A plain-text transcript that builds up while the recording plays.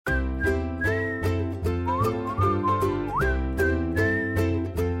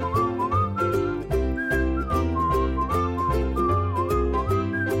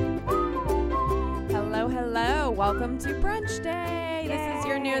welcome to Brunch Day. Yay. This is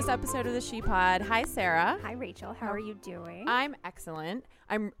your newest episode of the She Pod. Hi, Sarah. Hi, Rachel. How are you doing? I'm excellent.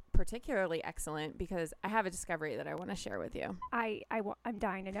 I'm particularly excellent because I have a discovery that I want to share with you. I'm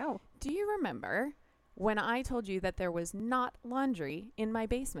dying to know. Do you remember when I told you that there was not laundry in my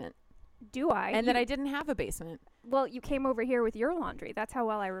basement? Do I? And that I didn't have a basement. Well, you came over here with your laundry. That's how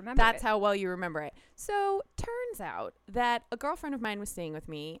well I remember That's it. how well you remember it. So turns out that a girlfriend of mine was staying with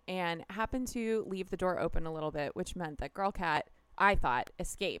me and happened to leave the door open a little bit, which meant that Girl Cat, I thought,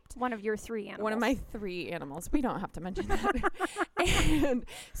 escaped. One of your three animals. One of my three animals. We don't have to mention that. And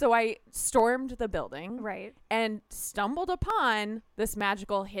so I stormed the building. Right. And stumbled upon this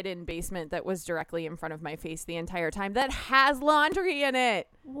magical hidden basement that was directly in front of my face the entire time that has laundry in it.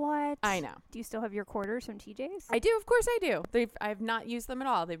 What? I know. Do you still have your quarters from TJ's? I do. Of course I do. I've not used them at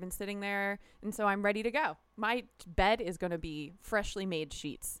all. They've been sitting there. And so I'm ready to go. My bed is going to be freshly made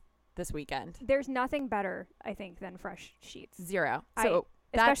sheets this weekend. There's nothing better, I think, than fresh sheets. Zero. So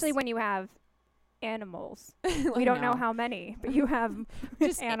especially when you have animals. We don't know how many, but you have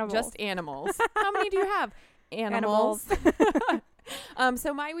just animals. Just animals. How many do you have? Animals.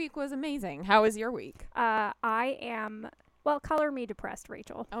 So my week was amazing. How was your week? I am, color me depressed,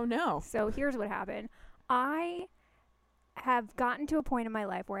 Rachel. Oh, no. So here's what happened. I have gotten to a point in my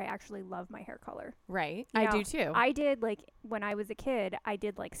life where I actually love my hair color. Right. You I know, do too. I did, like, when I was a kid, I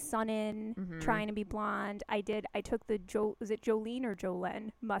did, like, sun-in, trying to be blonde. I took the, was it Jolene or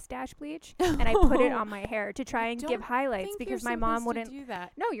Jolene mustache bleach, and I put it on my hair to try and give highlights because my mom wouldn't do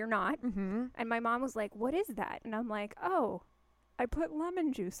that. No, you're not. And my mom was like, what is that? And I'm like, oh, I put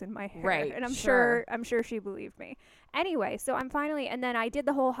lemon juice in my hair. Right. And I'm sure she believed me. Anyway, so I'm finally, and then I did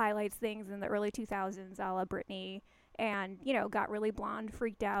the whole highlights things in the early 2000s, a la Britney. And, got really blonde,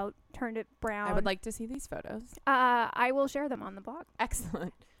 freaked out, turned it brown. I would like to see these photos. I will share them on the blog.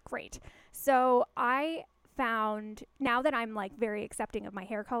 Excellent. Great. So I found, now that I'm, like, very accepting of my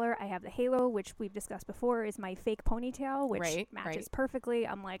hair color, I have the halo, which we've discussed before, is my fake ponytail, which matches perfectly.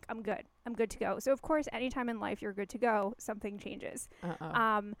 I'm like, I'm good. I'm good to go. So, of course, anytime in life you're good to go, something changes.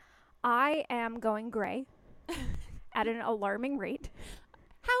 I am going gray at an alarming rate.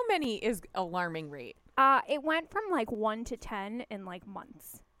 How many is alarming rate? It went from like 1 to 10 in like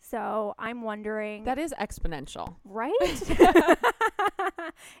months. So I'm wondering. That is exponential. Right?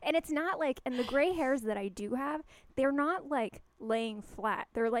 And it's not like, and the gray hairs that I do have, they're not like laying flat.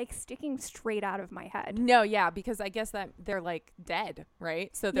 They're like sticking straight out of my head. No, yeah, because I guess that they're like dead,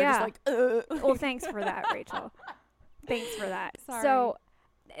 right? So they're just like, Well, thanks for that, Rachel. Thanks for that. Sorry. So,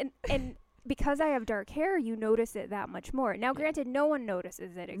 and because I have dark hair, you notice it that much more. Now, granted, no one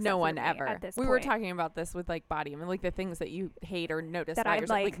notices it. No one ever. At this we point. were talking about this with like body, I mean, like the things that you hate or notice that about I'm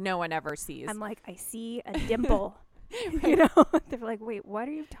yourself, like no one ever sees. I'm like, I see a dimple. You know, they're like, wait, what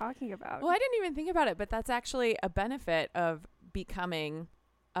are you talking about? Well, I didn't even think about it, but that's actually a benefit of becoming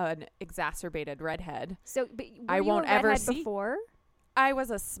an exacerbated redhead. So, but I won't ever see before. I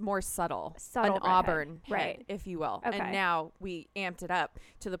was a more subtle an redhead. auburn head, right, if you will. Okay. And now we amped it up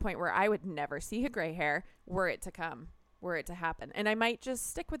to the point where I would never see a gray hair were it to come, were it to happen. And I might just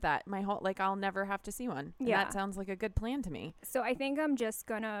stick with that my whole, like I'll never have to see one. And that sounds like a good plan to me. So I think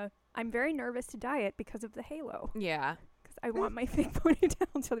I'm very nervous to dye it because of the halo. Yeah. Because I want my fake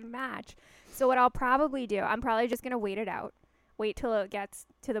ponytail to match. So what I'll probably do, I'm probably just going to wait it out. Wait till it gets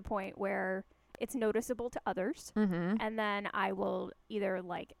to the point where it's noticeable to others. And then I will either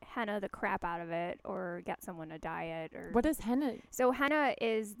like henna the crap out of it or get someone to dye it. Or What is henna? So henna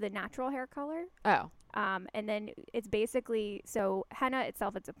is the natural hair color. Oh. And then it's basically, so henna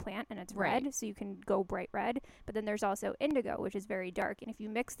itself, it's a plant and it's red, so you can go bright red. But then there's also indigo, which is very dark. And if you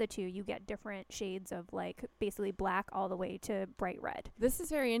mix the two, you get different shades of like basically black all the way to bright red. This is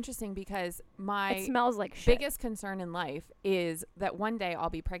very interesting because it smells like shit. Biggest concern in life is that one day I'll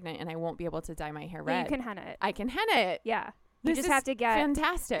be pregnant and I won't be able to dye my hair red. You can henna it. I can henna it. Yeah. You just have to get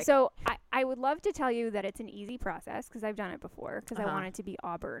fantastic. So I would love to tell you that it's an easy process because I've done it before because I want it to be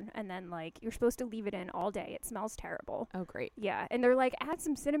auburn. And then like you're supposed to leave it in all day. It smells terrible. Oh, great. Yeah. And they're like, add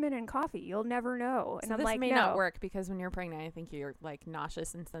some cinnamon and coffee. You'll never know. And so I'm this like, may no. not work because when you're pregnant, I think you're like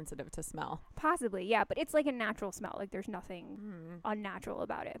nauseous and sensitive to smell. Possibly. Yeah. But it's like a natural smell. Like there's nothing unnatural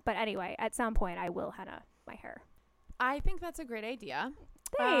about it. But anyway, at some point I will henna my hair. I think that's a great idea.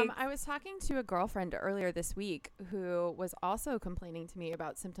 I was talking to a girlfriend earlier this week who was also complaining to me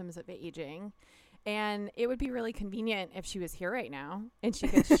about symptoms of aging. And it would be really convenient if she was here right now and she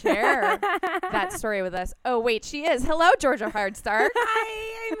could share that story with us. Oh, wait, she is. Hello, Georgia Hardstart.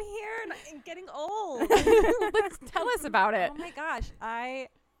 Hi, I'm here and getting old. Tell us about it. Oh my gosh. I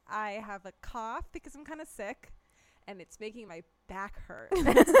have a cough because I'm kind of sick and it's making my back hurts.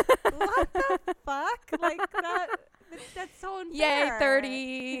 What the fuck? Like that's so unfair.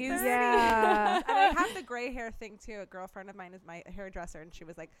 Yay, 30s. Yeah. And I have the gray hair thing too. A girlfriend of mine is my hairdresser, and she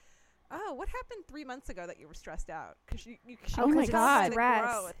was like, "Oh, what happened 3 months ago that you were stressed out? Because she oh my God,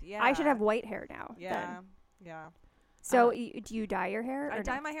 growth. Yeah. I should have white hair now. Yeah, then. yeah. So do you dye your hair? I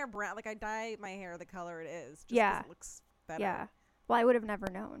dye my hair brown. Like I dye my hair the color it is. Just Yeah. 'cause it looks better. Yeah. Well, I would have never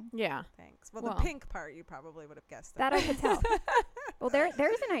known. Yeah. Thanks. Well, the pink part you probably would have guessed. That I could tell. Well,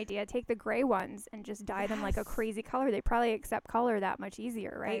 there's an idea. Take the gray ones and just dye them like a crazy color. They probably accept color that much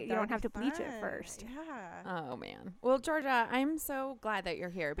easier, right? You don't have to bleach it first. Yeah. Oh, man. Well, Georgia, I'm so glad that you're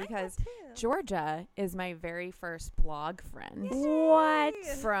here because Georgia is my very first blog friend. What?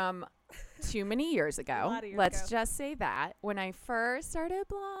 From too many years ago. Let's ago. just say that. When I first started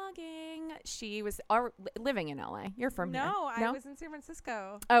blogging, she was living in LA. You're from here. No, I was in San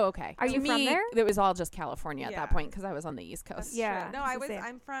Francisco. Oh, okay. Are To you from me, there? It was all just California at Yeah. that point because I was on the East Coast. That's Yeah. true. No, it's the same.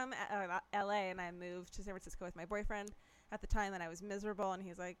 I'm from LA, and I moved to San Francisco with my boyfriend at the time, and I was miserable, and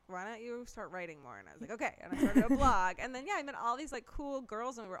he's like, "Why don't you start writing more?" And I was like, "Okay." And I started a blog, and then I met all these like cool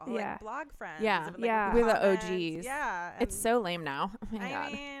girls, and we were all like blog friends. Yeah. and, like, Yeah. We're the comments. OGs. Yeah. It's so lame now. Oh my I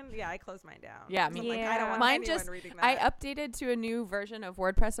God. mean, yeah, I closed mine down. Yeah, 'Cause me I'm like, Yeah. I don't want Mine anyone just- reading that. I updated to a new version of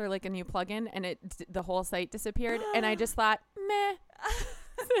WordPress or like a new plugin, and the whole site disappeared. And I just thought, meh.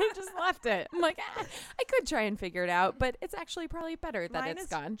 So I just left it. I'm like, I could try and figure it out, but it's actually probably better that Mine it's is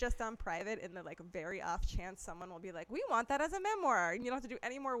gone. just on private, in the like very off chance someone will be like, "We want that as a memoir," and you don't have to do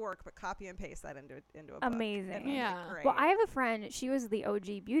any more work but copy and paste that into a book. Amazing. And I'm like, Yeah. great. Well, I have a friend. She was the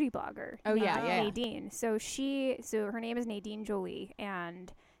OG beauty blogger. Oh, named yeah. Nadine. So her name is Nadine Jolie,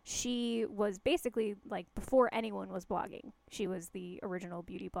 and she was basically like before anyone was blogging. She was the original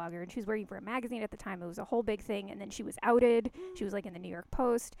beauty blogger, and she was working for a magazine at the time. It was a whole big thing, and then she was outed. She was like in the New York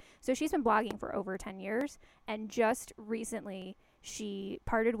Post. So she's been blogging for over 10 years, and just recently she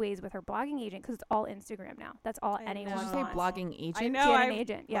parted ways with her blogging agent because it's all Instagram now. That's all I anyone Did you know. say wants. blogging agent? I know. She had I an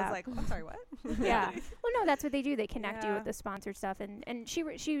agent. Yeah. was like, I'm sorry, what? Yeah. Well, no, that's what they do. They connect you Yeah. with the sponsored stuff, and she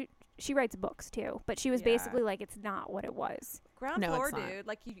writes books too. But she was Yeah. basically like, it's not what it was. Ground No, floor, it's not. dude.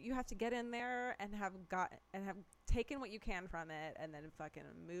 Like you have to get in there and have taken what you can from it, and then fucking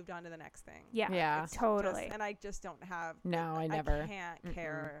moved on to the next thing. Yeah. Yeah. It's Totally. and I just don't have. No, I never. I can't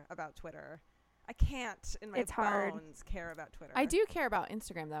care about Twitter. I can't in my It's hard. bones care about Twitter. I do care about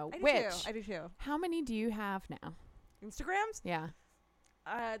Instagram though. I do too. How many do you have now? Instagrams? Yeah.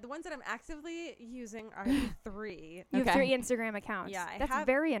 The ones that I'm actively using are 3. You have Okay. 3 Instagram accounts. Yeah, I That's have-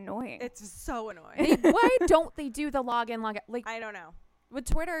 very annoying. It's so annoying. Why don't they do the login log out? Like I don't know. with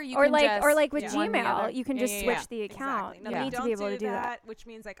Twitter, you or can like just with Yeah. one the Gmail, other. you can Yeah, just yeah, switch yeah. the account. Exactly. No, You they need to don't be able to do that. which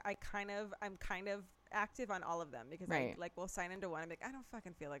means like I'm kind of active on all of them because Right. I like will sign into one and be like, I don't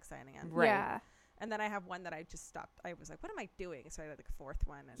fucking feel like signing in. Right. Yeah. And then I have one that I just stopped. I was like, what am I doing? So I had like a 4th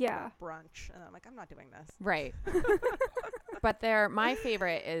one and Yeah. brunch, and I'm like, I'm not doing this. Right. But my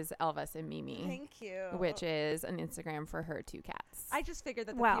favorite is Elvis and Mimi, Thank you. which is an Instagram for her 2 cats. I just figured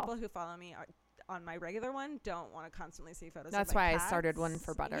that the Wow. people who follow me on my regular one don't want to constantly see photos. That's of my why I cats. started one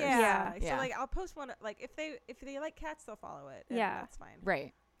for Butters. Yeah. Yeah. So like I'll post one like if they like cats, they'll follow it. And Yeah. that's fine.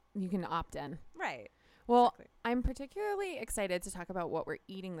 Right. You can opt in. Right. Well, Exactly. I'm particularly excited to talk about what we're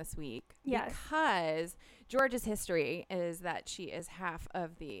eating this week. Yes. Because Georgia's history is that she is half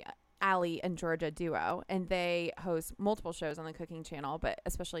of the Allie and Georgia duo, and they host multiple shows on the cooking channel, but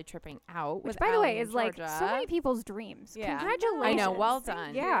especially Tripping Out, Which, with by the Allie way, and is like Georgia. so many people's dreams. Yeah. Congratulations. I know. Well Thank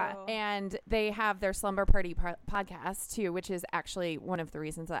done. Yeah. you. And they have their Slumber Party podcast too, which is actually one of the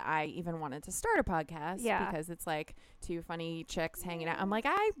reasons that I even wanted to start a podcast. Yeah. Because it's like 2 funny chicks hanging out. I'm like,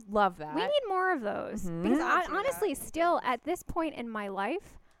 I love that. We need more of those. Mhm. Because I'll do honestly, that. still at this point in my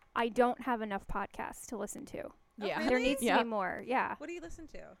life, I don't have enough podcasts to listen to. yeah. really? There needs to Yeah. be more. Yeah. What do you listen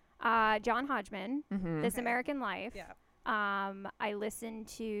to? John Hodgman, Mm-hmm. This Okay. American Life. Yeah. I listen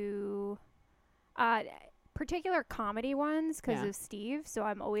to particular comedy ones because Yeah. of Steve. So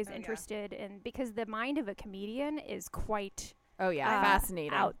I'm always Oh, yeah. interested in, because the mind of a comedian is quite Oh, yeah.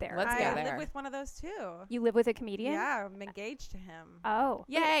 Fascinating. out there. Let's I go live there. with one of those too. You live with a comedian? Yeah, I'm engaged to him. Oh.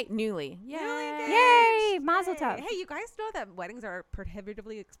 Yay. Newly. Yay. Newly engaged. Yay, mazel tov. Hey, you guys know that weddings are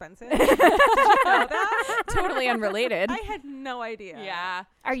prohibitively expensive? Did you know that? Totally unrelated. I had no idea. Yeah.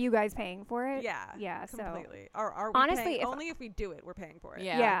 Are you guys paying for it? Yeah. Yeah, so Completely. Are we honestly, paying, if- only if we do it, we're paying for it.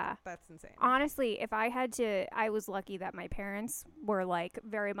 Yeah. yeah. That's insane. Honestly, if I had to, I was lucky that my parents were like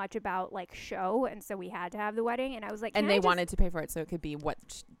very much about like show, and so we had to have the wedding, and I was like, And "Can they I just-" wanted to pay for it, so it could be what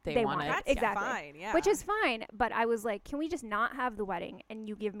they wanted. That's exactly fine, yeah. which is fine. But I was like, can we just not have the wedding and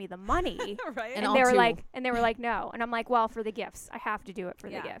you give me the money? Right. And they were like, no. And I'm like, well, for the gifts, I have to do it for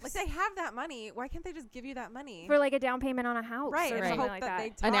the gifts. Like, they have that money. Why can't they just give you that money for like a down payment on a house, right? Or And something hope like that that. they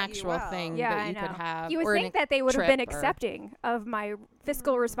taught An actual you thing Yeah, that I you know. could have. You would or think that they would have been trip or- accepting of my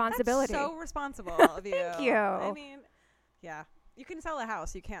fiscal responsibility. That's so responsible of you. Thank you. I mean, yeah, you can sell a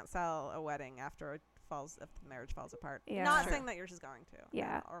house. You can't sell a wedding after if the marriage falls apart. Yeah. Not True. saying that yours is going to.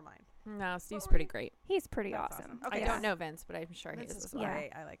 Yeah. Or mine. No, Steve's pretty great. He's pretty That's awesome. awesome. Okay, I don't know Vince, but I'm sure he This is is as well. Yeah.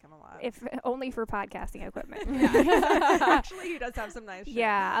 great. I like him a lot. If only for podcasting equipment. Actually, he does have some nice shit.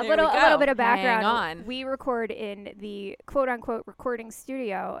 Yeah, a There we little go. bit of background. Hang on. We record in the quote unquote recording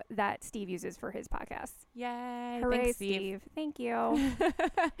studio that Steve uses for his podcast. Yay. Hooray, Thanks, Steve. Thank you.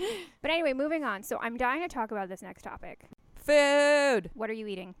 But anyway, moving on. So I'm dying to talk about this next topic. Food. What are you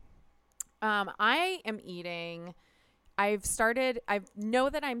eating? I am eating. I know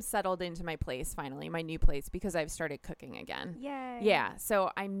that I'm settled into my place finally, my new place, because I've started cooking again. Yay. Yeah. So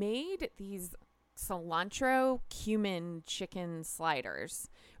I made these cilantro cumin chicken sliders,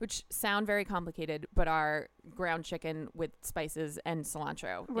 which sound very complicated, but are ground chicken with spices and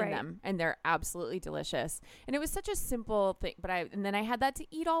cilantro in them, and they're absolutely delicious. And it was such a simple thing, and then I had that to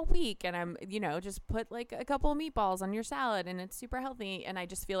eat all week, and I'm just put like a couple of meatballs on your salad, and it's super healthy, and I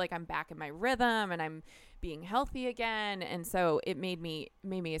just feel like I'm back in my rhythm and I'm being healthy again, and so it made me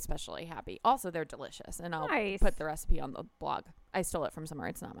especially happy. Also, they're delicious, and I'll put the recipe on the blog. I stole it from somewhere.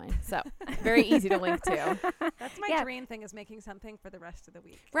 It's not mine. So very easy to link to. That's my dream thing, is making something for the rest of the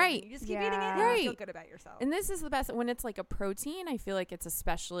week. Right. You just keep eating it and you feel good about yourself. And this is the best when it's like a protein. I feel like it's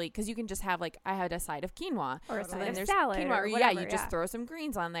especially because you can just have I had a side of quinoa or a side of there's salad. Quinoa, or whatever, you just throw some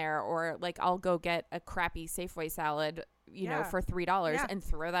greens on there, or like I'll go get a crappy Safeway salad, for $3 and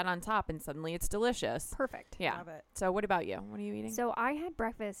throw that on top, and suddenly it's delicious. Perfect. Yeah. Love it. So what about you? What are you eating? So I had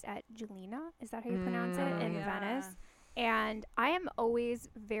breakfast at Jelena. Is that how you pronounce it? In Venice. And I am always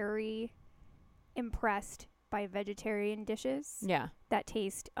very impressed by vegetarian dishes that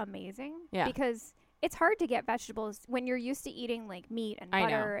taste amazing. Yeah. Because it's hard to get vegetables when you're used to eating like meat and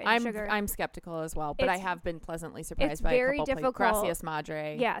butter and sugar. I'm skeptical as well, but I have been pleasantly surprised it's by very a couple difficult. Gracias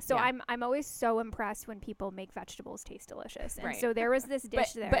Madre. Yeah, so I'm always so impressed when people make vegetables taste delicious. And so there was this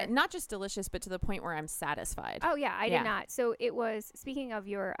dish there. But not just delicious, but to the point where I'm satisfied. Oh yeah, I did not. So it was, speaking of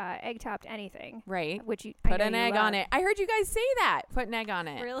your egg topped anything. Right. Which you put an egg on it. I heard you guys say that. Put an egg on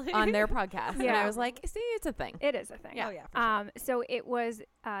it. Really? On their podcast. Yeah. And I was like, see, it's a thing. It is a thing. Yeah. Oh yeah. For sure. So it was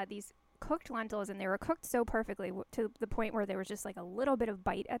these cooked lentils, and they were cooked so perfectly to the point where there was just like a little bit of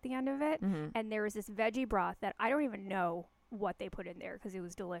bite at the end of it. Mm-hmm. And there was this veggie broth that I don't even know what they put in there because it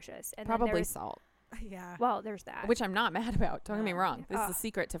was delicious. And probably salt. Yeah. Well, there's that. Which I'm not mad about. Don't get me wrong. This is the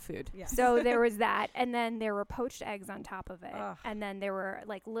secret to food. Yeah. So there was that, and then there were poached eggs on top of it, Ugh. and then there were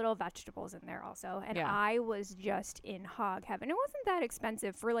like little vegetables in there also. And Yeah. I was just in hog heaven. It wasn't that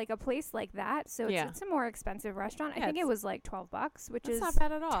expensive for like a place like that. So it's a more expensive restaurant. I think it was like $12, which is not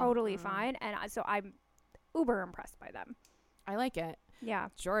bad at all. totally fine. And so I'm uber impressed by them. I like it. Yeah.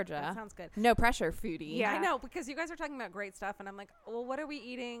 Georgia. That sounds good. No pressure, foodie. Yeah. I know, because you guys are talking about great stuff, and I'm like, well, what are we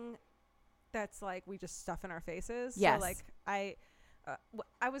eating that's like we just stuff in our faces? Yes. So like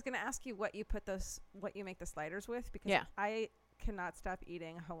I was gonna ask you what you make the sliders with, because I cannot stop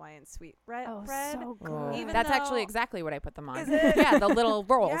eating Hawaiian sweet bread. So good. Oh. Even That's though- actually exactly what I put them on. Is it? Yeah, the little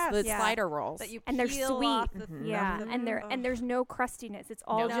rolls, Yes. the Yeah. slider rolls. That you And they're peel sweet. off the Yeah, the- and there's no crustiness. It's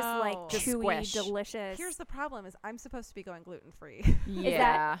all No. just like No. Just chewy, squish. delicious. Here's the problem: is I'm supposed to be going gluten free.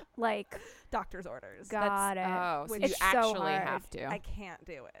 yeah. like Doctor's orders. got it. Oh, so Which you is so actually hard. have to. I can't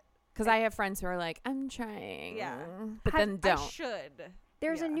do it. Because I have friends who are like, I'm trying. Yeah. But then I don't. should.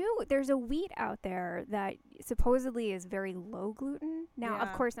 There's a wheat out there that supposedly is very low gluten. Now, of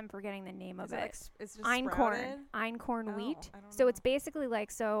Yeah. course, I'm forgetting the name Is of it it. like it's just sprouted? Einkorn Oh, wheat. I don't So know. it's basically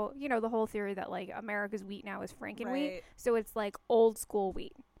like, so you know the whole theory that like America's wheat now is Franken wheat. Right. So it's like old school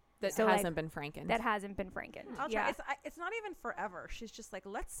wheat That So, hasn't been frankened. that hasn't been Franken. I'll try. Yeah. It's not even forever. She's just like,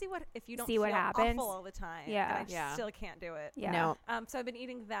 let's see what if you don't See what feel happens. awful all the time. Yeah. And I Yeah. still can't do it. Yeah. No. So I've been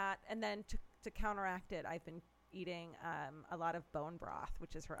eating that, and then to counteract it, I've been eating a lot of bone broth,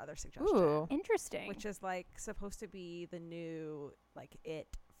 which is her other suggestion. Ooh. Interesting. Which is like supposed to be the new like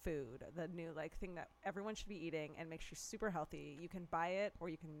food, the new like thing that everyone should be eating and makes you super healthy. You can buy it or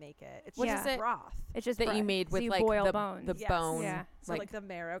you can make it. It's What just is it? broth. it's just That you bread. made So with you like boil the bones. the Yes. bone. Yeah. So like the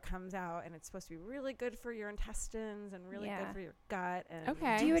marrow comes out, and it's supposed to be really good for your intestines and really Yeah. good for your gut. And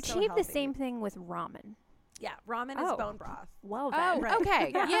Okay. Do you so achieve the healthy. same thing with ramen? Yeah, ramen is bone broth. Well, then. right.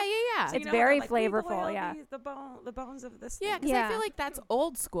 Okay. Yeah. So it's very flavorful. Yeah. The bones of this. Yeah, because I feel like that's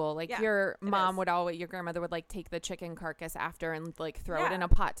old school. Like your mom your grandmother would like take the chicken carcass after and like throw it in a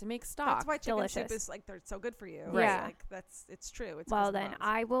pot to make stock. That's why chicken soup is like they're so good for you. Right. Yeah. Like it's true. It's well, then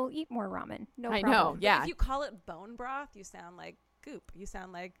I will eat more ramen. No problem. I know. Yeah. But if you call it bone broth, you sound like Goop. You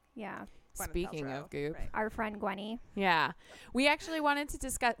sound like Speaking of Goop, our friend Gwenny. Yeah, we actually wanted to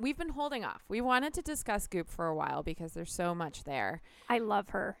discuss. We've been holding off. We wanted to discuss Goop for a while because there's so much there. I love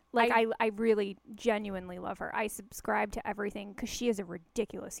her. Like I really genuinely love her. I subscribe to everything because she is a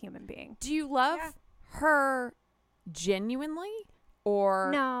ridiculous human being. Do you love her genuinely?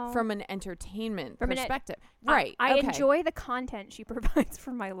 Or from an entertainment perspective. Right. I enjoy the content she provides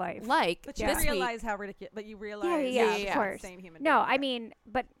for my life. But you realize how ridiculous. But you realize, of course. Insane human no, I mean,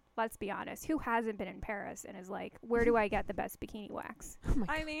 but let's be honest. Who hasn't been in Paris and is like, where do I get the best bikini wax?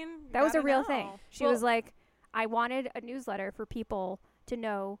 I mean, that was a real thing. She was like, I wanted a newsletter for people to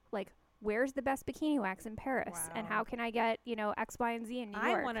know, like, where's the best bikini wax in Paris? Wow. And how can I get, X, Y, and Z in New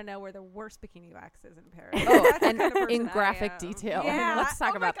York? I want to know where the worst bikini wax is in Paris. And in graphic detail. Yeah. Let's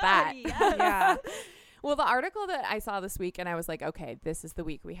talk about that. Yes. Yeah. Well, the article that I saw this week, and I was like, okay, this is the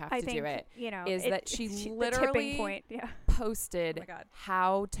week we have to do it, is that she literally posted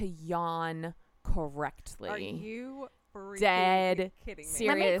how to yawn correctly. Are you dead kidding me?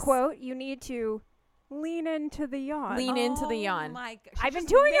 serious? Let me quote, you need to lean into the yawn. Lean into the yawn. My God. I've been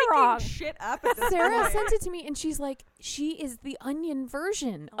doing it wrong. Shit up at this Sarah point. sent it to me, and she's like, she is the Onion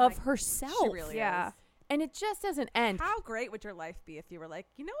version of herself. She really is. And it just doesn't end. How great would your life be if you were like,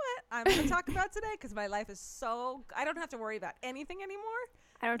 you know what I'm going to talk about today? Because my life is so... I don't have to worry about anything anymore.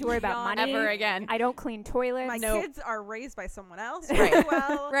 I don't have to worry about money. Ever again. I don't clean toilets. My kids are raised by someone else. Right.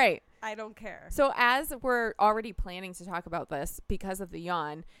 Well, right. I don't care. So as we're already planning to talk about this because of the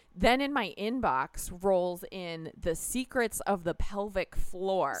yawn, then in my inbox rolls in the secrets of the pelvic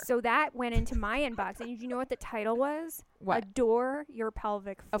floor. So that went into my inbox. And you know what the title was? What? Adore your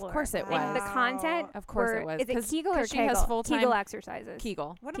pelvic floor. Of course it was. And the content. Of course it was. Is it Kegel or she Kegel? has full-time Kegel exercises.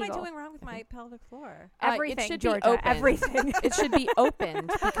 Kegel. What am I doing wrong with my pelvic floor? Everything, it should Georgia. Be open. Everything. It should be opened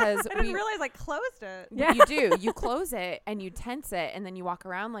because I didn't realize I closed it. Yeah. You do. You close it and you tense it and then you walk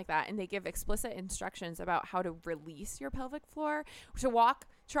around like that. And they give explicit instructions about how to release your pelvic floor.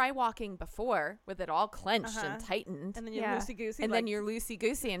 Try walking before with it all clenched and tightened. And then you're loosey-goosey. And then you're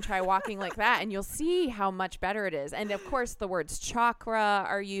loosey-goosey and try walking like that. And you'll see how much better it is. And, of course, the words chakra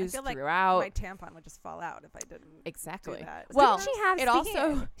are used throughout. My tampon would just fall out if I didn't do that. Well,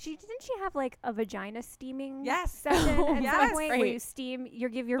 didn't she have like a vagina steaming session at some point where you steam,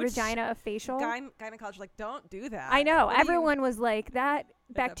 give your vagina a facial? Gynecologists like, don't do that. I know. Everyone was like, that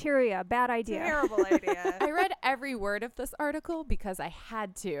bacteria, bad idea. Terrible idea. I read every word of this article because I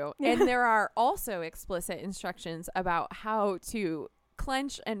had to. And there are also explicit instructions about how to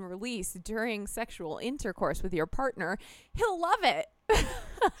clench and release during sexual intercourse with your partner. He'll love it.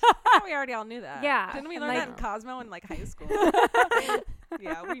 We already all knew that. Yeah. Didn't we learn that in Cosmo in like high school?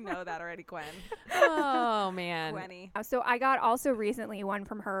 Yeah, we know that already, Gwen. Oh, man. Gwenny. So I got also recently one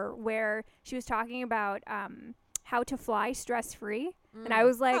from her where she was talking about how to fly stress-free. And I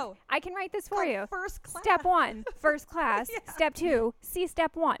was like, I can write this for you. First class. Step 1, first class. Step 2, see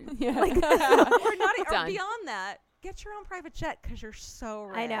step 1. Yeah. Or beyond that, get your own private jet because you're so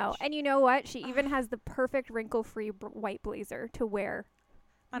rich. I know. And you know what? She even has the perfect wrinkle-free white blazer to wear.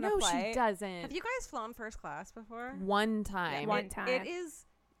 No, she doesn't. Have you guys flown first class before? One time. One time. It is...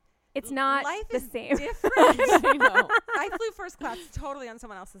 It's not life the is same. Different. I know. I flew first class totally on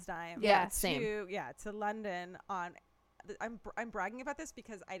someone else's dime. Yeah, same. To London on... I'm bragging about this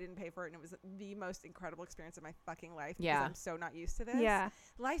because I didn't pay for it and it was the most incredible experience of my fucking life because I'm so not used to this. Yeah.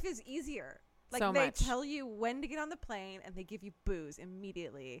 Life is easier. Like so they much. tell you when to get on the plane and they give you booze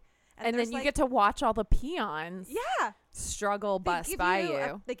immediately. And then you get to watch all the peons struggle bus by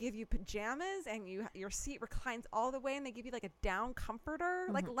you. They give you pajamas and your seat reclines all the way and they give you like a down comforter.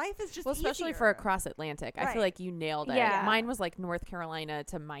 Like life is just especially easier. for across Atlantic. I feel like you nailed it. Yeah. Mine was like North Carolina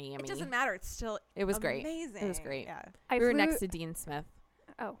to Miami. It doesn't matter. It's still It was amazing. great. It was great. Yeah. We were next to Dean Smith.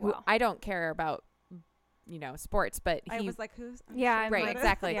 Oh, well. I don't care about sports, but I was like, who's? Right,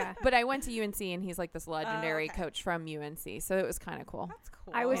 exactly. Yeah. But I went to UNC, and he's like this legendary coach from UNC, so it was kind of cool. That's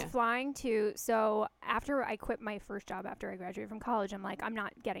cool. I was flying so after I quit my first job after I graduated from college, I'm like, I'm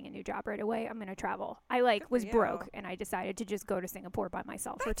not getting a new job right away. I'm going to travel. I was broke, and I decided to just go to Singapore by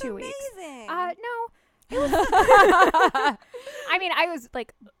myself for 2 weeks. Amazing. No. I mean, I was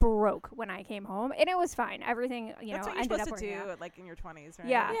like broke when I came home, and it was fine. Everything, you That's know, what you're ended supposed up to working do, out. like in your 20s, right?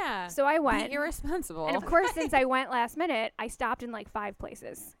 Yeah. Yeah. So I went. Be irresponsible. And of course, since I went last minute, I stopped in like 5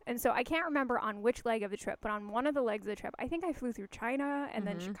 places. And so I can't remember on which leg of the trip, but on one of the legs of the trip, I think I flew through China and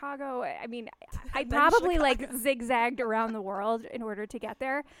then Chicago. I mean, I probably like zigzagged around the world in order to get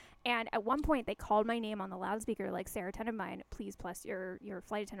there. And at one point, they called my name on the loudspeaker, like, Sarah, attendant of mine, please plus your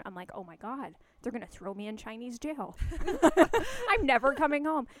flight attendant. I'm like, oh my God, they're going to throw me in Chinese jail. I'm never coming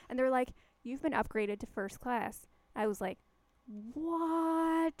home. And they're like, you've been upgraded to first class. I was like,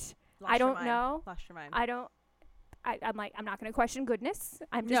 what? I don't know. Lost your mind. I'm like, I'm not going to question goodness.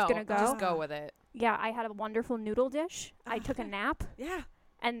 I'm just going to go. Just go with it. Yeah, I had a wonderful noodle dish. I took a nap. Yeah.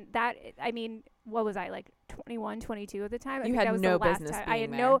 And that, I mean, what was I, like 21, 22 at the time? I You think had that was no the last business time.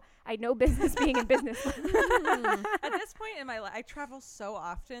 being I had no business being in business. At this point in my life, I travel so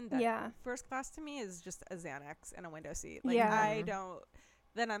often that first class to me is just a Xanax and a window seat. Like, I don't,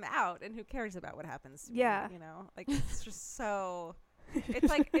 then I'm out, and who cares about what happens to me, you know? Like, it's just so... It's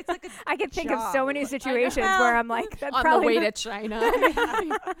like a I can think of job. so many situations where I'm like, that's on probably the way to China.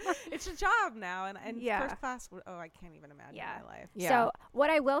 It's a job now, and first class. I can't even imagine my life. Yeah. So what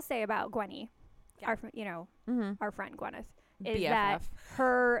I will say about Gwenny, our our friend Gwyneth, is BFF. that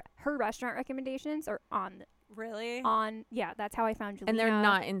her restaurant recommendations are on. Really? That's how I found Julina. And they're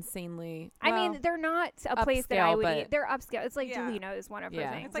not insanely. I mean, they're not a place that I would eat. They're upscale. It's like Julina is one of her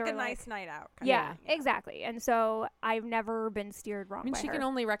things. It's like a nice night out. Exactly. And so I've never been steered wrong. I mean, by she her. can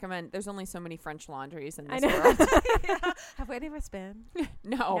only recommend. There's only so many French laundries in this world. Have any of us been?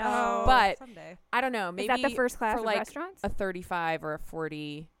 No. But someday. I don't know. Maybe is that the first class for of like restaurants? a 35 or a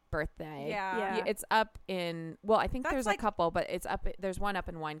 40 birthday. Yeah. It's up in. Well, I think there's like, a couple, but it's up. There's one up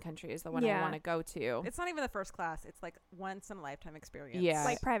in Wine Country. Is the one I want to go to. It's not even the first class. It's like once in a lifetime experience. Yeah,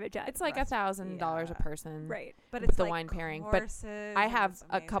 like private jet. It's like $1,000 a person. Right. But with it's the like wine pairing. But I have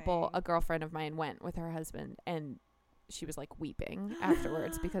a girlfriend of mine went with her husband, and she was like weeping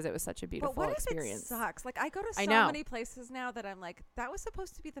afterwards because it was such a beautiful but what experience. If it sucks? Like I go to so many places now that I'm like, that was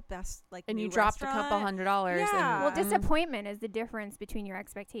supposed to be the best. Like, and new you dropped restaurant. a couple $100. Yeah. Well, disappointment is the difference between your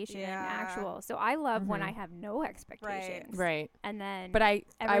expectation and actual. So I love when I have no expectations. Right. And then, but I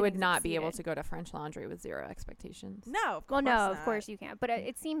would not exceeded. be able to go to French Laundry with zero expectations. No. Of course you can't. But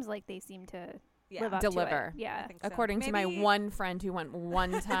it seems like they seem to. Live up deliver. To it. Yeah. According to my one friend who went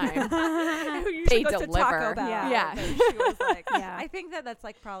one time, they deliver. To Taco Bell. Yeah. She was like, I think that's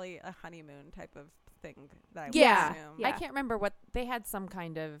like probably a honeymoon type of thing that I would assume. I can't remember what they had. Some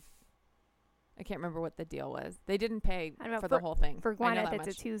kind of. I can't remember what the deal was. They didn't pay for the whole thing. For Gwyneth, it's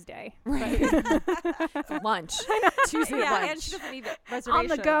a Tuesday. Right. lunch. Tuesday lunch. And she doesn't need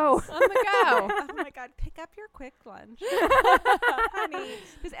reservations. On the go. Oh my God. Pick up your quick lunch. Honey.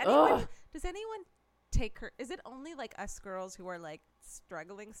 Does anyone take her? Is it only like us girls who are like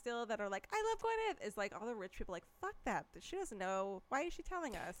struggling still that are like, I love Gwyneth? Is like all the rich people like, fuck that. She doesn't know. Why is she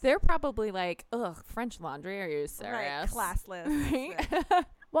telling us? They're probably like, ugh, French Laundry. Are you serious? Right, classless. Right?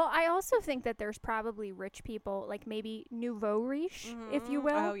 Well, I also think that there's probably rich people, like maybe nouveau riche, if you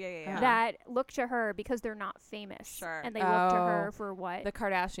will, that look to her because they're not famous. Sure. And they look to her for what? The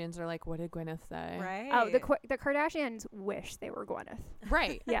Kardashians are like, what did Gwyneth say? Right. Oh, the Kardashians wish they were Gwyneth.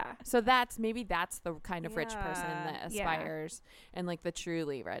 Right. Yeah. So that's the kind of rich person that aspires. And like the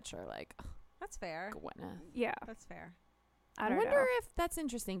truly rich are like, oh, that's fair. Gwyneth. Yeah. That's fair. I wonder if that's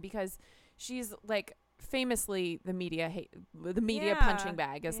interesting because she's like famously the media punching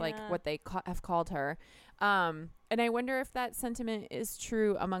bag is like what they have called her. And I wonder if that sentiment is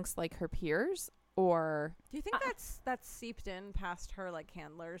true amongst like her peers, or do you think that's seeped in past her like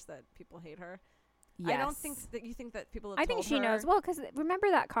handlers that people hate her? Yes. I don't think that you think that people have I think she knows. Well, because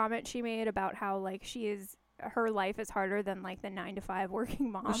remember that comment she made about how like her life is harder than like the 9-to-5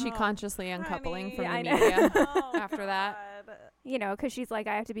 working mom. Was she consciously uncoupling from the I media after that? You know, because she's like,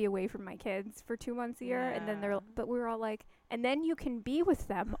 I have to be away from my kids for 2 months a year, and then but we were all like, and then you can be with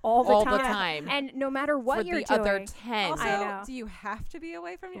them all the time, and no matter what for you're the doing. Other 10. Also, I know. Do you have to be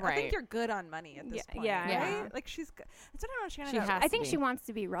away from you? Right. I think you're good on money at this point. Yeah. Right? Like she's. That's what I don't understand. She has. I think she wants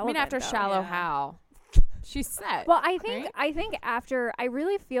to be relevant. I mean, after though. Shallow Hal. She's set. Well, I think after, I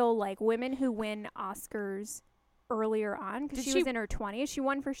really feel like women who win Oscars earlier on, because she was in her 20s. She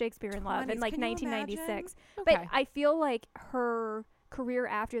won for Shakespeare in Love in like 1996. Okay. But I feel like her career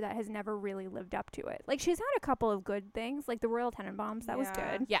after that has never really lived up to it. Like, she's had a couple of good things, like the Royal Tenenbaums. That was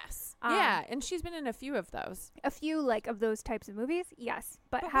good. Yes. Yeah, and she's been in a few of those. A few, like, of those types of movies, yes.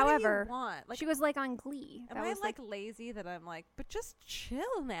 But however, what do you want? Like, she was, like, on Glee. Am I, like, lazy that I'm like, but just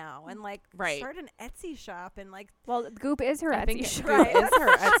chill now and, like, start an Etsy shop and, like... Well, Goop is her Etsy shop. Goop is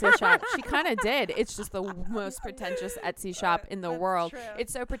her Etsy shop. She kind of did. It's just the most pretentious Etsy shop in the world. True.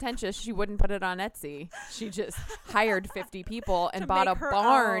 It's so pretentious, she wouldn't put it on Etsy. She just hired 50 people and bought a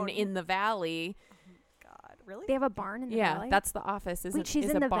barn in the valley. God, really? They have a barn in the valley? Yeah, that's the office. Wait, she's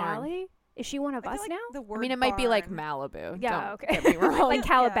in the valley? Is she one of us now? I mean, it might be like Malibu. Yeah, okay. Get me wrong. Like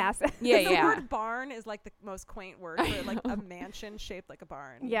Calabasas. Yeah. The word barn is like the most quaint word for like a mansion shaped like a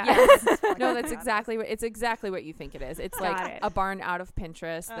barn. Yeah. Yes. No, that's exactly what you think it is. It's like a barn out of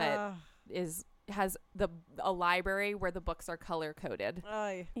Pinterest that has a library where the books are color coded.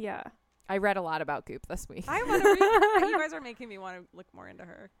 Yeah. I read a lot about Goop this week. I want to read. You guys are making me want to look more into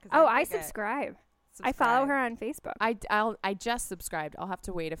her. I subscribe. I follow her on Facebook. I just subscribed. I'll have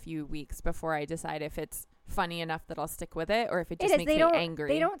to wait a few weeks before I decide if it's funny enough that I'll stick with it or if it just makes me angry.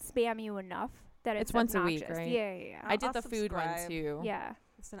 They don't spam you enough that it's once obnoxious. a week, right? Yeah. I did the food one too. Yeah.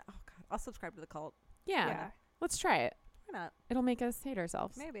 Oh God, I'll subscribe to the cult. Yeah. Let's try it. Why not? It'll make us hate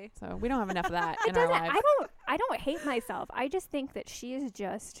ourselves. Maybe. So we don't have enough of that in our lives. I don't hate myself. I just think that she is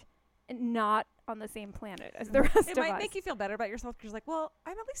just not on the same planet as the rest of us. It might make you feel better about yourself because you're like, well,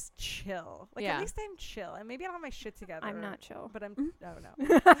 I'm at least chill. Like, at least I'm chill. And maybe I don't have my shit together. I'm not chill. But I'm,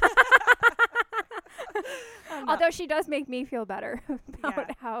 no. Although she does make me feel better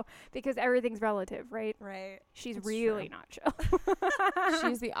about how, because everything's relative, right? Right. She's really not chill.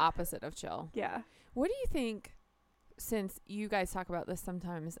 She's the opposite of chill. Yeah. What do you think, since you guys talk about this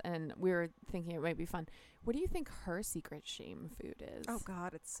sometimes and we were thinking it might be fun, what do you think her secret shame food is? Oh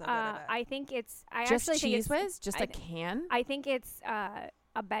God, it's so good at it. I think it's just Cheez Whiz? Just a can? I think it's a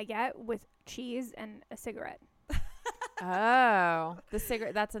baguette with cheese and a cigarette. Oh, the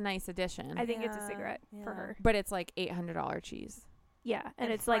cigarette. That's a nice addition. I think it's a cigarette for her. But it's like $800 cheese. Yeah,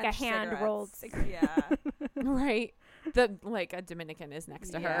 and it's French like a hand-rolled cigarette. Yeah. Right. Like a Dominican is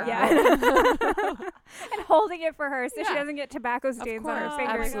next to her. Yeah. And holding it for her so she doesn't get tobacco stains on her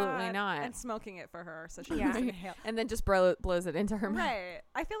fingers. Absolutely not. And smoking it for her so she doesn't inhale. And then just blows it into her mouth. Right.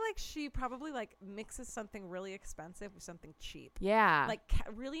 I feel like she probably like mixes something really expensive with something cheap. Yeah. Like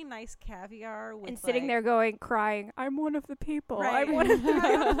really nice caviar with and sitting there crying, I'm one of the people. Right. I'm one of the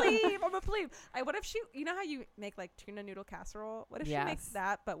I'm a plebe. I'm a plebe. What if she, you know how you make like tuna noodle casserole? What if she makes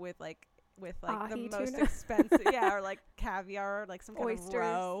that but with like the most expensive or like caviar, like some kind oysters. Of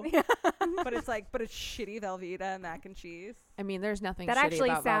roe. but it's shitty Velveeta and mac and cheese. I mean, there's nothing that shitty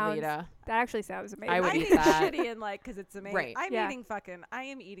about Velveeta. That actually sounds amazing. I would eat eat that. shitty and like because it's amazing. Right. I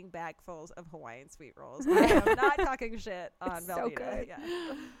am eating bagfuls of Hawaiian sweet rolls. I am not talking shit on it's Velveeta. So good.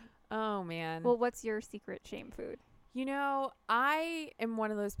 Yeah. Oh man. Well, what's your secret shame food? You know, I am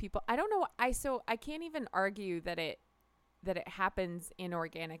one of those people. I don't know. I can't even argue that it happens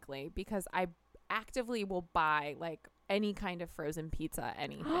inorganically because I actively will buy like any kind of frozen pizza,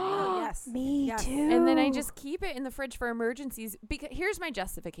 anything. Yes. Me too. And then I just keep it in the fridge for emergencies because here's my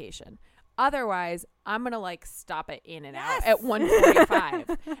justification. Otherwise, I'm going to like stop it in and out at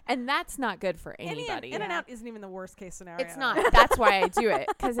 1:45. And that's not good for anybody. In and out isn't even the worst case scenario. It's not. That's why I do it.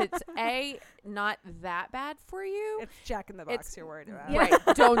 Because it's A, not that bad for you. It's Jack in the Box you're worried about. Right.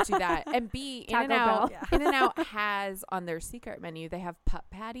 Don't do that. And B, Taco In-N-Out has on their secret menu, they have pup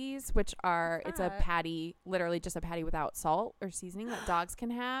patties, which are, it's a patty, literally just a patty without salt or seasoning that dogs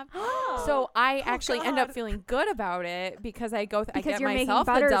can have. So I actually end up feeling good about it because I go, I get myself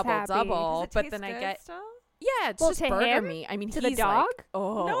the double. But then I get it's just burger meat. I mean, to the dog. Like,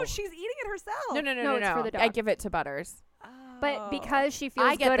 no, she's eating it herself. No. It's for the dog. I give it to Butters. But because she feels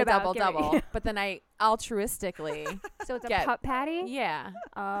I get good the about double, but then I altruistically. So it's a pup patty. Yeah.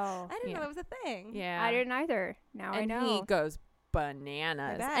 Oh, I didn't know that was a thing. Yeah, I didn't either. Now I know. And he goes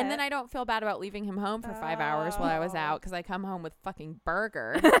bananas, and then I don't feel bad about leaving him home for 5 hours while I was out because I come home with fucking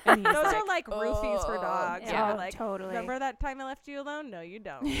burger. And he's those are like roofies for dogs. Yeah, like, totally. Remember that time I left you alone? No, you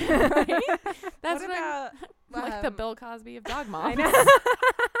don't. Right? That's what about like the Bill Cosby of dog moms.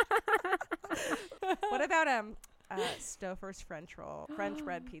 What about Stouffer's French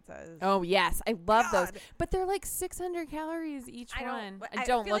bread pizzas? Oh yes, I love those, but they're like 600 calories each one.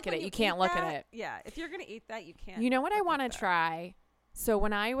 Don't look at it. You can't look at it. Yeah, if you're gonna eat that, you can't. You know what I want to try? So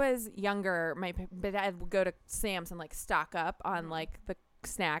when I was younger, my dad would go to Sam's and like stock up on like the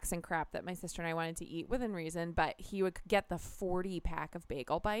snacks and crap that my sister and I wanted to eat within reason, but he would get the 40 pack of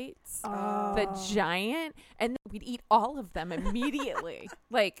bagel bites, the giant, and we'd eat all of them immediately,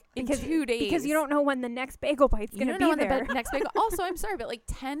 like in 2 days. Because you don't know when the next bagel bite's going to be there. Next bagel. Also, I'm sorry, but like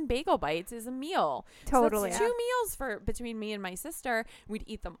 10 bagel bites is a meal. Totally. So that's 2 meals between me and my sister. We'd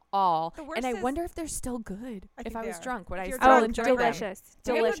eat them all. And I wonder if they're still good. If I was drunk, would I still enjoy them? Delicious.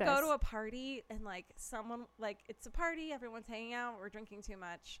 We would go to a party and like someone, like it's a party, everyone's hanging out, we're drinking too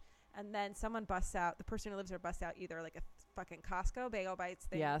much, and then someone busts out, the person who lives there busts out either like a fucking Costco bagel bites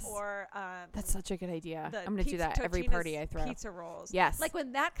thing, or that's such a good idea. I'm gonna do that every party I throw. Pizza rolls. Yes. Like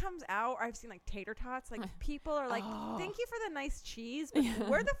when that comes out, or I've seen like tater tots, like people are like, thank you for the nice cheese, but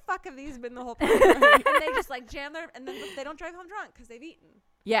where the fuck have these been the whole time? And they just like jam their, and then they don't drive home drunk because they've eaten.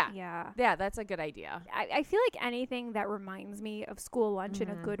 Yeah, that's a good idea. I feel like anything that reminds me of school lunch in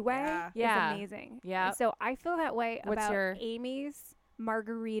a good way is amazing. Yeah. So I feel that way about Amy's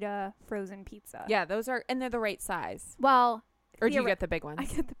margarita frozen pizza. Yeah, those are, and they're the right size. Well, or do you get the big ones? I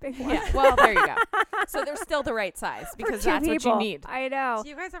get the big ones. Yeah. Well, there you go. So they're still the right size because that's what you need. I know. Do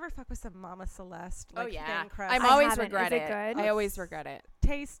you guys ever fuck with some Mama Celeste? Like, yeah. thin crust? I always regret it. Is it good? I always regret it.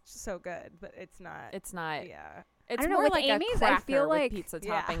 Tastes so good, but it's not. It's not. Yeah. It's I don't know, more with like Amy's, a cracker I feel like with pizza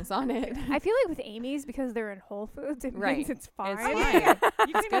toppings on it. I feel like with Amy's, because they're in Whole Foods, it means it's fine. It's fine.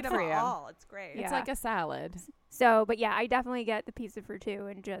 You can good eat for them you. all. It's great. It's like a salad. So, but yeah, I definitely get the pizza for 2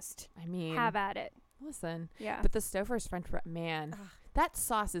 and just have at it. Listen. Yeah. But the Stouffer's French bread, man, that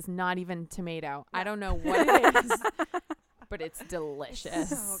sauce is not even tomato. I don't know what it is. But it's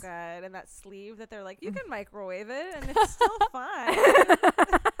delicious. It's so good. And that sleeve that they're like, you can microwave it and it's still fine.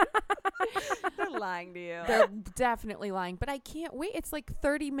 They're lying to you. They're definitely lying. But I can't wait. It's like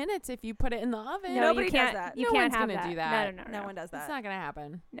 30 minutes if you put it in the oven. No, Nobody you can't, does that. You no can't one's have gonna that. do that. No one does that. It's not going to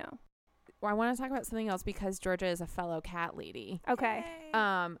happen. No. Well, I want to talk about something else because Georgia is a fellow cat lady. Okay.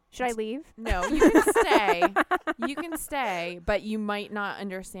 Should I leave? No, you can stay. You can stay, but you might not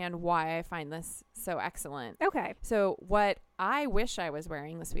understand why I find this so excellent. Okay. So what I wish I was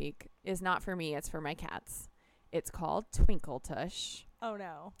wearing this week is not for me. It's for my cats. It's called Twinkle Tush. Oh,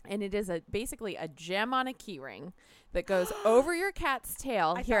 no. And it is basically a gem on a key ring that goes over your cat's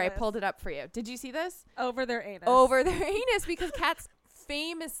tail. Here, I pulled it up for you. Did you see this? Over their anus. Over their anus, because cats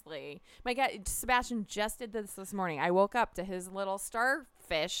famously, my cat Sebastian just did this morning. I woke up to his little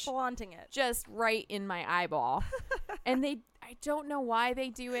starfish flaunting it just right in my eyeball. And I don't know why they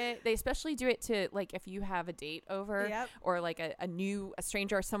do it. They especially do it to, like, if you have a date over or like a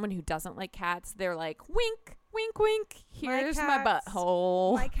stranger or someone who doesn't like cats, they're like, wink, wink, wink. Here's my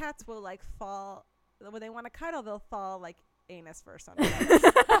butthole. My cats will like fall when they want to cuddle. They'll fall like anus first on me.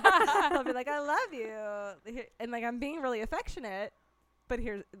 They'll be like, I love you. And like, I'm being really affectionate. But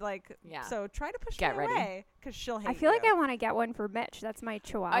here's like, so try to push me away because she'll hate you. I feel like I want to get one for Mitch. That's my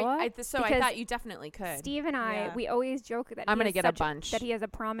Chihuahua. I thought you definitely could. Steve and I, we always joke that I'm gonna get a bunch. That he has a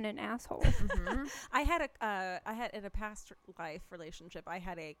prominent asshole. Mm-hmm. I had in a past life relationship, I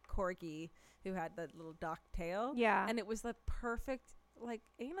had a corgi who had the little dock tail. Yeah, and it was the perfect like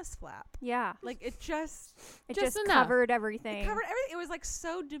anus flap. Yeah, like it just covered everything. It covered everything. It was like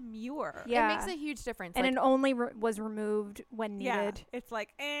so demure. Yeah, it makes a huge difference. And it only was removed when needed. Yeah, it's like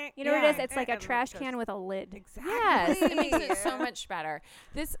you know what it is? It's like a trash can with a lid. Exactly. Yes, it makes it so much better.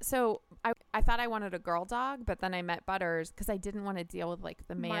 I thought I wanted a girl dog, but then I met Butters because I didn't want to deal with like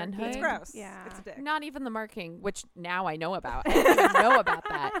the manhood. It's gross. Yeah, it's a dick. Not even the marking, which now I know about. I didn't even know about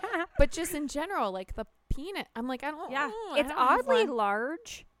that. But just in general, like the peanut, I'm like, I don't. Yeah, it's oddly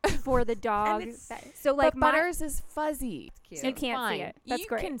large for the dog. So like, but Butters is fuzzy. So you can't see it. That's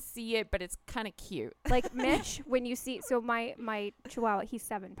great. You can see it, but it's kind of cute. Like Mitch, when you see, so my Chihuahua, he's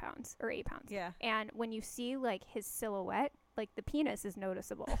 7 pounds or 8 pounds. Yeah. And when you see like his silhouette, like the penis is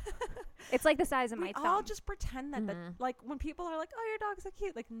noticeable. It's like the size of my thumb. I'll just pretend that, like when people are like, "Oh, your dog's so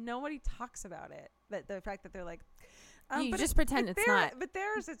cute," like nobody talks about it. That the fact that they're like, you just pretend it's not. But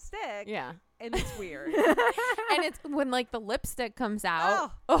there's a stick. Yeah. And it's weird. And it's when like the lipstick comes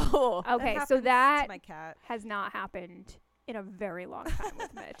out. Oh. Okay, so that my cat has not happened in a very long time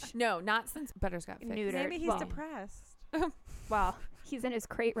with Mitch. No, not since Butters got fixed. Neutered. Maybe he's depressed. Well, he's in his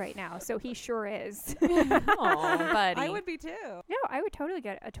crate right now, so he sure is. Oh, buddy. I would be too. No, I would totally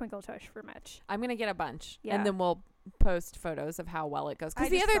get a Twinkle Tush for Mitch. I'm gonna get a bunch, yeah. and then we'll post photos of how well it goes. Because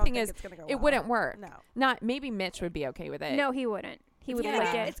the other thing is, it wouldn't work. No, maybe Mitch would be okay with it. No, he wouldn't. He would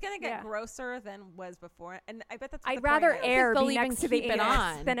like it. It's gonna get grosser than was before, and I bet that's. I'd rather air be next to the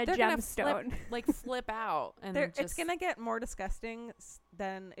anus than a gemstone. Flip out, and it's gonna get more disgusting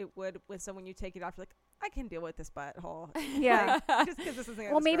than it would when you take it off. You're like, I can deal with this butthole. Yeah. Just because this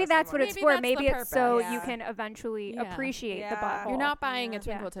isn't. Well, maybe that's what it's for. Maybe it's so you Yeah. can eventually appreciate the butthole. You're not buying a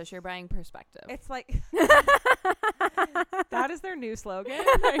twinkle tush. You're buying perspective. It's like that is their new slogan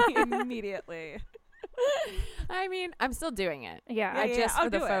immediately. I mean, I'm still doing it. Yeah. I just for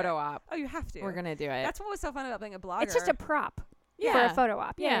the photo op. Oh, you have to. We're gonna do it. That's what was so fun about being a blogger. It's just a prop. For a photo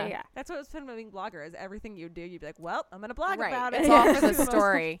op. Yeah. That's what was fun about being a blogger is everything you do, you'd be like, well, I'm going to blog about it. It's all for the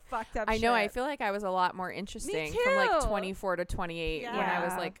story. Fucked up I know. shit. I feel like I was a lot more interesting from like 24 to 28 when I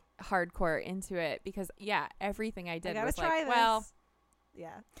was like hardcore into it because everything I did was like, well,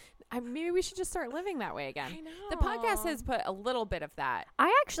 maybe we should just start living that way again. I know. The podcast has put a little bit of that.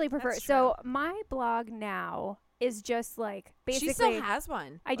 I actually prefer it. So my blog now is just like basically. She still has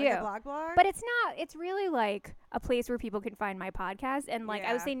one. I do. A blog? But it's not. It's really like a place where people can find my podcast, and like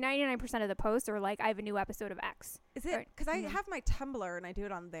I would say 99% of the posts are like I have a new episode of X. Is it because I have my Tumblr and I do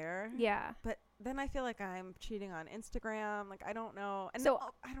it on there? Yeah. But then I feel like I'm cheating on Instagram. Like I don't know. And so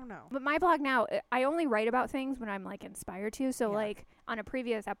I don't know. But my blog now, I only write about things when I'm like inspired to. So like on a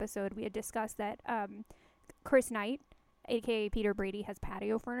previous episode, we had discussed that Chris Knight, aka Peter Brady, has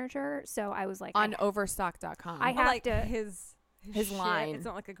patio furniture. So I was like on Overstock.com. I have like to his line. It's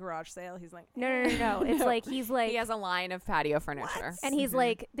not like a garage sale. He's like no. It's like he's like he has a line of patio furniture, and he's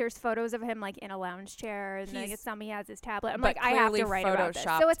like there's photos of him like in a lounge chair, and then some he has his tablet. I'm like I have to write about this.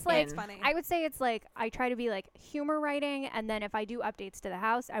 So it's like funny. I would say it's like I try to be like humor writing, and then if I do updates to the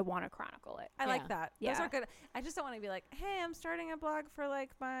house, I want to chronicle it. I like that. Yeah. Those are good. I just don't want to be like, hey, I'm starting a blog for like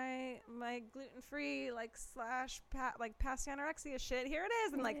my gluten free like / like past anorexia shit. Here it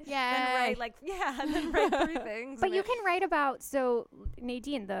is, and like then write like and then write 3 things. But you can write about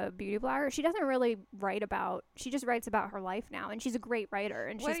Nadine, the beauty blogger, she doesn't really write about. She just writes about her life now, and she's a great writer,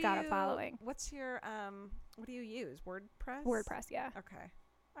 and she's got a following. What's your what do you use? WordPress? WordPress, yeah. Okay.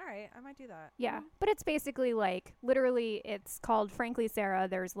 All right, I might do that. Yeah, but it's basically like literally, it's called Frankly Sarah.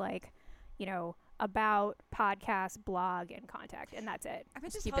 There's like, about podcast, blog, and contact, and that's it. I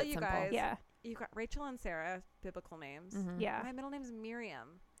meant to keep tell it you simple. guys. Yeah. You got Rachel and Sarah, biblical names. Mm-hmm. Yeah. My middle name's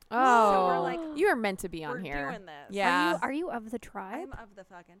Miriam. Oh, so we're like, you are meant to be on we're here. doing this. Yeah. Are you of the tribe? I'm of the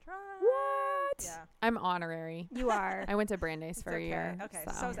fucking tribe. What? Yeah. I'm honorary. You are. I went to Brandeis for a year. Okay,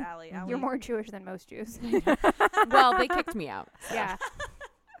 so so's Allie. You're more Jewish than most Jews. Well, they kicked me out. Yeah.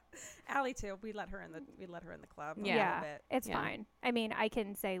 Allie too. We let her in the club. Yeah. A bit. It's fine. I mean, I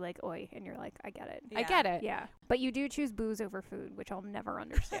can say like oi, and you're like, I get it. I get it. Yeah. But you do choose booze over food, which I'll never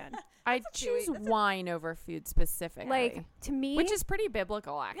understand. I choose wine over food specifically. Like to me, which is pretty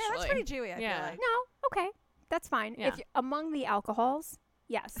biblical, actually. Yeah, that's pretty Jewy. I feel like. No, okay, that's fine. Yeah. If among the alcohols,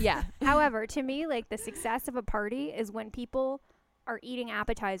 yes. Yeah. However, to me, like the success of a party is when people are eating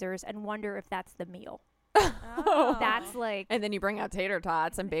appetizers and wonder if that's the meal. Oh. That's like, and then you bring out tater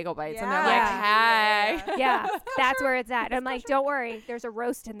tots and bagel bites, and they're Yeah. like, "Hey, yeah, that's where it's at. And I'm like, don't worry, there's a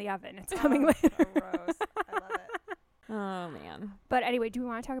roast in the oven. It's coming later. Gross. I love it. oh man." But anyway, do we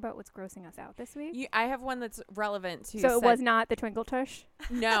want to talk about what's grossing us out this week? I have one that's relevant to. So it was not the Twinkle Tush?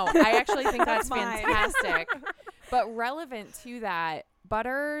 No, I actually think that's mine. fantastic. But relevant to that,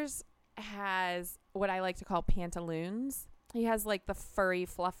 Butters has what I like to call pantaloons. He has like the furry,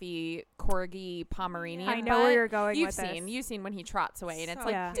 fluffy corgi Pomeranian. I know where you're going with this. You've seen when he trots away, and it's So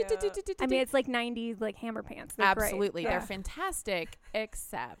like. cute. I mean, it's like 90s like hammer pants. They're Absolutely, great. they're Yeah. fantastic.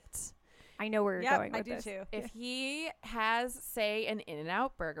 Except I know where you're going with this. I do too. if he has, say, an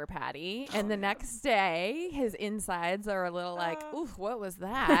In-N-Out burger patty, and the next day his insides are a little like, ooh, what was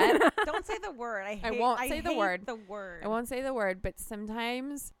that? Don't say the word. I won't say the hate word. The word. I won't say the word, but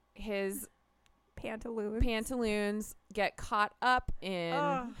sometimes his pantaloons get caught up in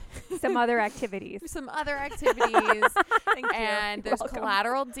Some other activities. some other activities, and there's welcome.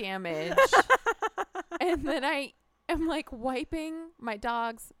 collateral damage. And then I am like wiping my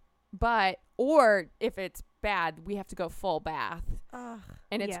dog's butt, or if it's bad, we have to go full bath.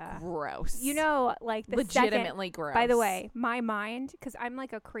 And it's gross. You know, like the legitimately second, gross. By the way, my mind, because I'm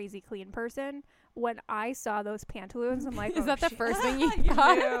like a crazy clean person, when I saw those pantaloons, I'm like, is that the shit. first thing you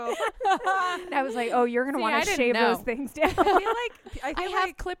thought? And I was like, oh, you're gonna See, want I to didn't shave know. those things down. I feel have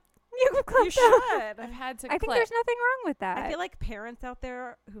like clipped. You you should. I've had to I think clip. there's nothing wrong with that. I feel like parents out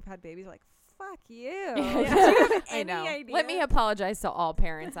there who've had babies are like, fuck you. Yeah. Do you have I know. any idea? Let me apologize to all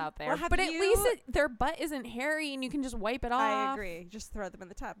parents out there. Well, have but at you- least their butt isn't hairy and you can just wipe it off. I agree. Just throw them in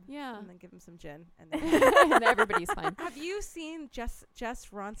the tub. Yeah. And then give them some gin. And then And everybody's fine. have you seen Jess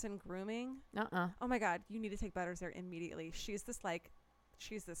Ronson grooming? Uh-uh. Oh my God, you need to take Butters there immediately. She's this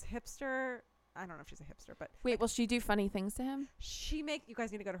hipster I don't know if she's a hipster, but wait, will she do funny things to him? You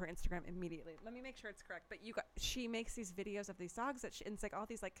guys need to go to her Instagram immediately. Let me make sure it's correct. But she makes these videos of these dogs and it's like all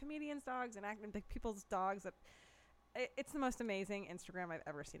these like comedians' dogs and like people's dogs that. It's the most amazing Instagram I've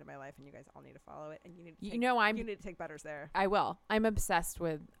ever seen in my life, and you guys all need to follow it. And you need to you need to take Butters there. I will. I'm obsessed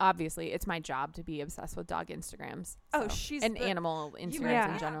with. Obviously, it's my job to be obsessed with dog Instagrams. So. Oh, she's and animal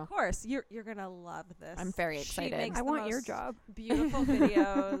Instagrams in general. Of course, you're gonna love this. I'm very excited. I want your job. Beautiful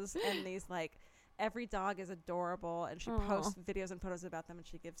videos and these like. Every dog is adorable, and she posts videos and photos about them, and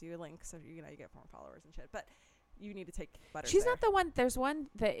she gives you a link, so you get more followers and shit. But you need to take Butters. She's there. not the one. There's one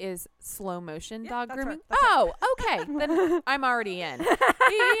that is slow motion dog grooming. Right, okay. Then I'm already in.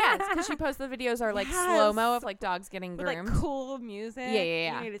 Yes, because she posts the videos are like slow mo of like dogs getting groomed. With, like cool music.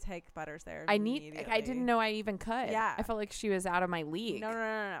 Yeah. You need to take Butters there. I didn't know I even could. Yeah. I felt like she was out of my league.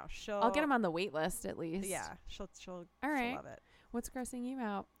 No. I'll get him on the wait list at least. Yeah. She'll all right. She'll love it. What's grossing you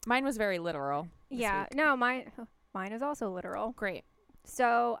out? Mine was very literal. Yeah. Week. No, mine is also literal. Great.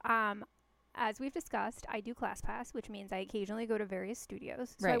 So, as we've discussed, I do ClassPass, which means I occasionally go to various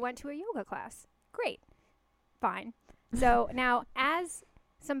studios. So I went to a yoga class. Great. Fine. So now, as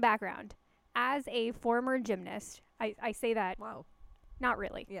some background, as a former gymnast, I say that. Wow. Not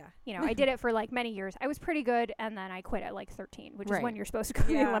really. Yeah. I did it for like many years. I was pretty good, and then I quit at like 13, which is when you're supposed to go to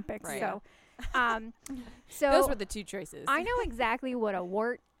the Olympics. Right. So those were the two choices. I know exactly what a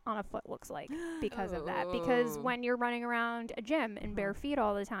wart on a foot looks like because of that. Because when you're running around a gym in bare feet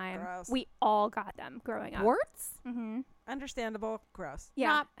all the time, we all got them growing up. Warts? Mm-hmm. Understandable. Gross. Yeah.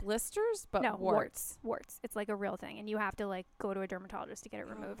 Not blisters, but no, warts. Warts. It's like a real thing, and you have to like go to a dermatologist to get it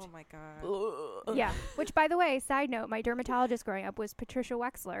removed. Oh my god. Yeah. Which, by the way, side note, my dermatologist growing up was Patricia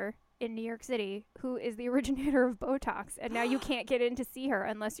Wexler in New York City, who is the originator of Botox, and now you can't get in to see her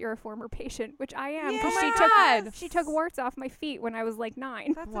unless you're a former patient, which I am, because she took warts off my feet when I was like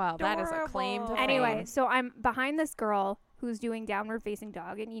 9. That's wow, adorable. That is a claim to Anyway, fame. so I'm behind this girl who's doing downward facing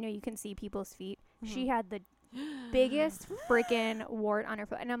dog, and you can see people's feet. She had the biggest freaking wart on her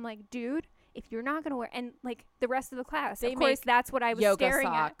foot, and I'm like, dude, if you're not gonna wear, and like the rest of the class, of course, that's what I was yoga staring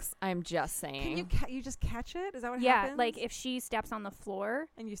socks. I'm just saying. Can you just catch it? Is that what yeah, happens? like if she steps on the floor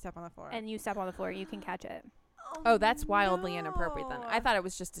and you step on the floor, you can catch it. Oh, that's wildly inappropriate then. I thought it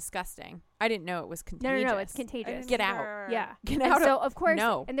was just disgusting. I didn't know it was contagious. No, it's contagious. Get out. Yeah. Get out. So, of course,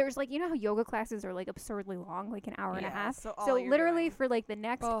 no. And there's like, how yoga classes are like absurdly long, like an hour and a half. So literally for like the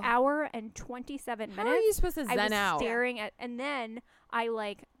next hour and 27 minutes, how are you supposed to zen I was out? staring at, and then I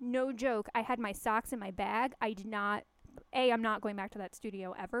like, no joke, I had my socks in my bag. I did not, I'm not going back to that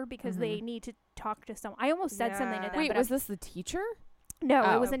studio ever because they need to talk to someone. I almost said something to them. Wait, was this the teacher?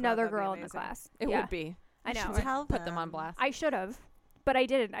 No, it was another girl in the class. It would be. I know. Put them on blast. I should have, but I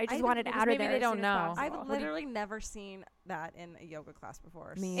didn't. I just wanted out of there. Maybe they don't know. I've literally never seen that in a yoga class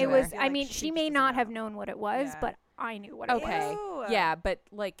before. Me it was. I mean, she may not have known what it was, but I knew what it was. Okay. Yeah, but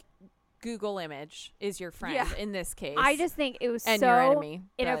like Google image is your friend in this case. I just think it was and so your enemy,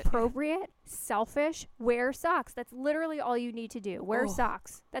 inappropriate, selfish. Wear socks. That's literally all you need to do. Wear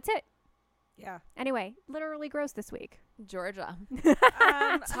socks. That's it. Yeah. Anyway, literally gross this week. Georgia.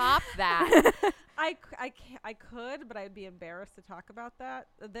 Top that. I could, but I'd be embarrassed to talk about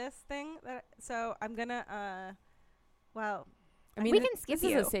this thing. So I'm gonna. Well, I mean, we can skip this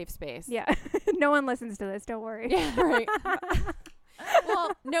you. is a safe space. Yeah. No one listens to this. Don't worry. Yeah. Right.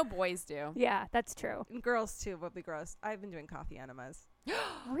 Well, no boys do. Yeah, that's true. And girls too would be gross. I've been doing coffee enemas.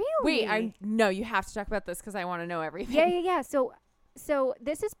 Really? Wait, you have to talk about this because I want to know everything. Yeah. So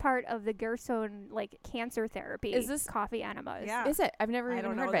this is part of the Gerson like cancer therapy. Is this coffee enemas? Yeah. Is it? I've never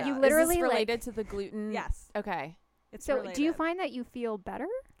even heard of it. You literally is this related to the gluten? Yes. Okay. It's so related. do you find that you feel better?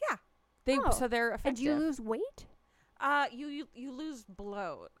 Yeah. So they're effective. And do you lose weight? You lose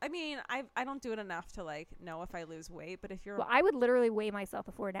bloat. I mean, I don't do it enough to like know if I lose weight, but if you're I would literally weigh myself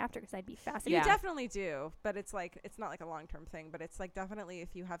before and after because I'd be fascinated. You definitely do, but it's like it's not like a long-term thing, but it's like definitely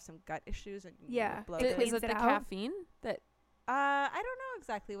if you have some gut issues and bloated. Is it the caffeine that? I don't know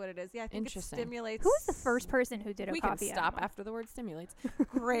exactly what it is. Yeah, I think it stimulates. Who was the first person who did a coffee? We can stop enema? after the word stimulates.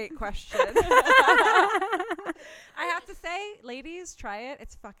 Great question. I have to say, ladies, try it.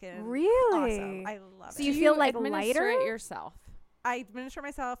 It's fucking really awesome. I love it. So you feel like administer lighter? It yourself. I administer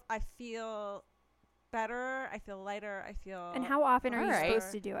myself. I feel better. I feel lighter. I feel. And how often are you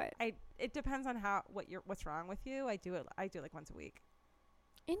supposed to do it? It depends on what's wrong with you. I do it like once a week.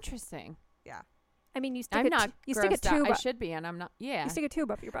 Interesting. Yeah. I mean, you stick I'm not you stick a tube. I should be, and I'm not. Yeah. You stick a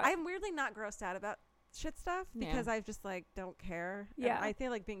tube up your butt. I'm weirdly not grossed out about shit stuff because I just like don't care. Yeah. And I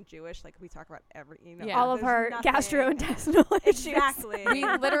feel like being Jewish, like we talk about all of our gastrointestinal issues. Exactly. We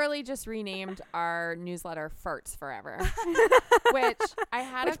literally just renamed our newsletter Farts Forever, which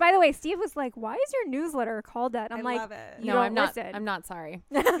by the way, Steve was like, "Why is your newsletter called that?" I'm like, love it. "No, I'm not. I'm not sorry."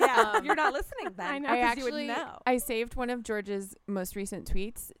 Yeah, you're not listening then. I know. You would know. I saved one of George's most recent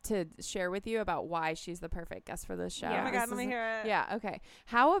tweets to share with you about why she's the perfect guest for this show. Yeah. Oh my God, let me hear it. Yeah. Okay.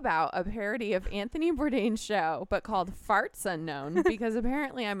 How about a parody of Anthony Bourdain's show, but called Farts Unknown? Because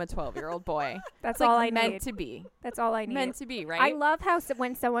apparently I'm a 12-year-old boy. That's like all I meant need. to be. That's all I need. Meant to be, right? I love how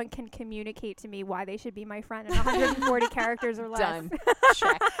when someone can communicate to me why they should be my friend in 140 characters or less. Done.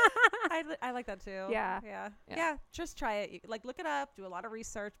 Check. I like that too. Yeah. Just try it. Like look it up. Do a lot of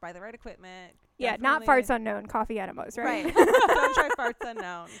research. Buy the right equipment. Yeah, not farts unknown. Coffee enemas, right? Right. Don't try farts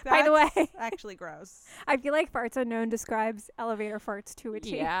unknown. By the way, actually gross. I feel like farts unknown describes elevator farts to a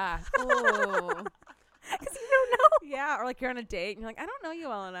T. Yeah. Ooh. Because you don't know. Yeah, or like you're on a date and you're like, I don't know you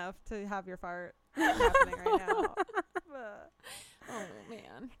well enough to have your fart happening right now. Oh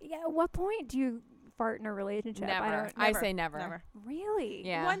man. Yeah. At what point do you fart in a relationship? Never. I say never. Really?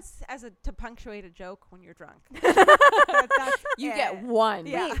 Yeah. Once to punctuate a joke when you're drunk. You get one.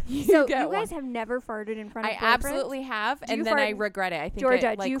 Yeah. You guys have never farted in front of I absolutely have, and then I regret it. I think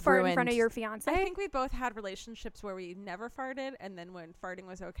Georgia, do you fart in front of your fiance? I think we both had relationships where we never farted, and then when farting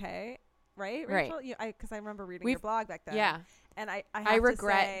was okay, right? Right. Because I remember reading your blog back then. Yeah. And I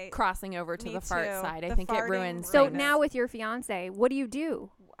regret crossing over to the fart side. I think it ruins. So now with your fiance, what do you do?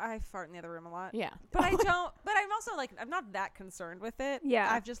 I fart in the other room a lot. Yeah. But I don't. But I'm also like, I'm not that concerned with it. Yeah.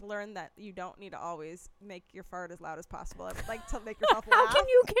 I've just learned that you don't need to always make your fart as loud as possible. Like to make yourself laugh. How can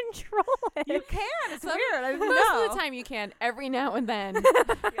you control it? You can. It's weird. I didn't Most know. of the time you can. Every now and then.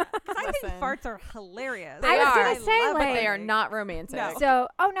 I think farts are hilarious. They are. Gonna say, but they are not romantic. No. So,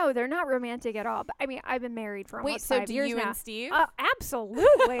 no, they're not romantic at all. But I mean, I've been married for almost 5 years now. Wait, so do you and Steve?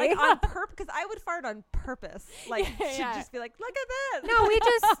 Absolutely. Like on purpose, because I would fart on purpose. Like she'd just be like, "Look at this." No,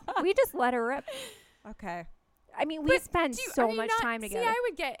 we just let her rip. Okay. I mean, we spend so much time together. See, I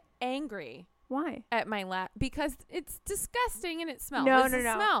would get angry. Why? At my lap because it's disgusting and it smells. No.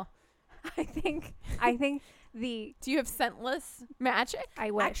 Smell. I think the. Do you have scentless magic?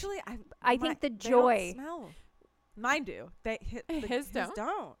 I wish. Actually, I think the joy. They don't smell. Mine do. His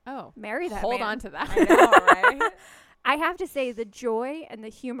don't. Oh, marry that. Hold man. on to that. I know, right? I have to say the joy and the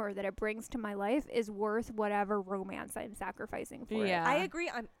humor that it brings to my life is worth whatever romance I'm sacrificing for it. I agree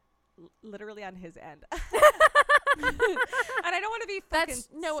on literally on his end. And I don't want to be fucking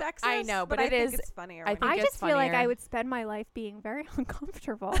sexist. I know, but I it think is. it's funnier. I just feel like I would spend my life being very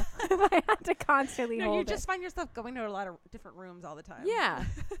uncomfortable if I had to constantly hold you it. just find yourself going to a lot of different rooms all the time. Yeah.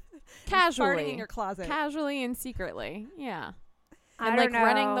 Casually. Farting in your closet. Casually and secretly. Yeah. I And don't know.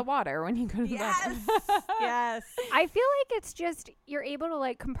 running the water when you go to the bathroom. Yes. I feel like it's just you're able to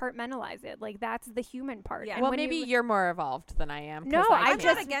like compartmentalize it. Like that's the human part. Yeah. And Well, when maybe you're more evolved than I am. No, I'm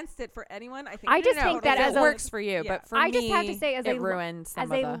just not against it for anyone. I think I just think that as it a works for you, but for me, I just have to say as it ruins some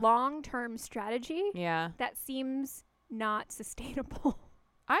as of a long-term strategy, that seems not sustainable.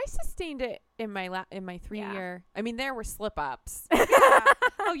 I sustained it in my 3-year. I mean, there were slip ups. Yeah.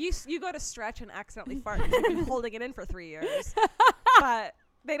 Oh, you go to stretch and accidentally fart and you've been holding it in for 3 years. But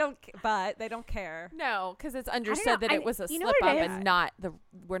they don't care. No, because it's understood that it was a slip up and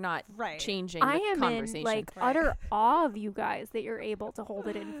we're not changing I the am conversation. in like utter awe of you guys that you're able to hold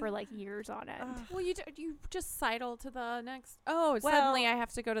it in for like years on end. Well, you just sidle to the next. Suddenly I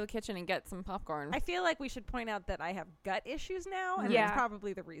have to go to the kitchen and get some popcorn. I feel like we should point out that I have gut issues now, and that's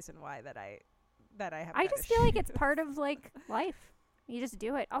probably the reason why that I have. I just feel like it's part of like life. You just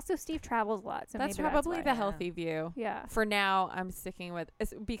do it. Also, Steve travels a lot, so that's maybe probably that's the healthy view. Yeah. For now, I'm sticking with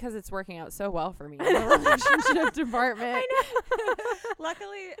because it's working out so well for me in the relationship department. I know.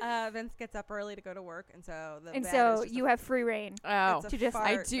 Luckily, Vince gets up early to go to work, and so you have free reign. Oh, to just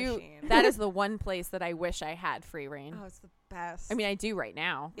I do. Machine. That is the one place that I wish I had free reign. Oh, it's the best. I mean, I do right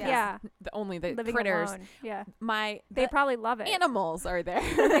now. Yeah. Only the Living critters. alone. Yeah. They probably love it. Animals are there.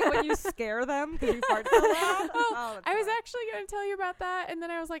 Like when you scare them because you fart so loud. I was actually going to tell you about that, and then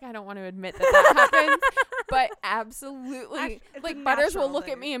I was like, I don't want to admit that happens, but absolutely, like Butters will look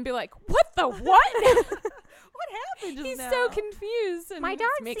at me and be like, "What the what? What happened just He's now?" so confused. And my dogs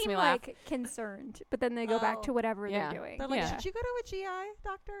makes seem me laugh. like concerned, but then they go back to whatever they're doing. They're like, should you go to a GI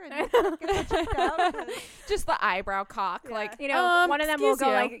doctor and get that checked out? Just the eyebrow cock, like one of them will go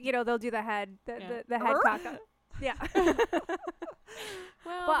like, they'll do the head, the head cock. Yeah.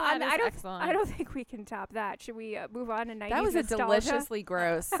 Well, I don't think we can top that. Should we move on to 90s That was nostalgia? deliciously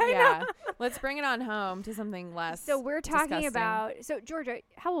gross. Yeah. Let's bring it on home to something less. So we're talking disgusting. about. So Georgia,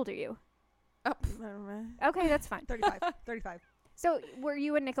 how old are you? Oh. Okay, that's fine. 35. So, were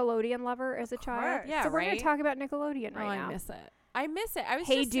you a Nickelodeon lover as a child? Yeah, so we're going right? to talk about Nickelodeon right now. I miss it. I miss it. I was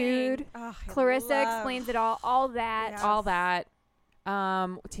Hey just Dude, saying, Clarissa Explains It All that. Yes. all that.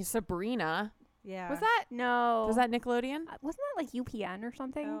 Sabrina. Yeah. Was that? No. Was that Nickelodeon? Wasn't that like UPN or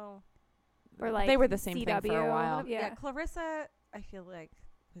something? Oh. Or like they were the same CW thing for a while. Yeah. Yeah. Clarissa, I feel like,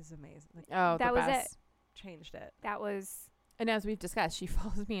 was amazing. Like, Oh, That the was best. it. changed it. That was. And as we've discussed, she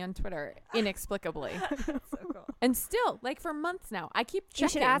follows me on Twitter inexplicably. That's so cool. And still, like for months now, I keep checking. You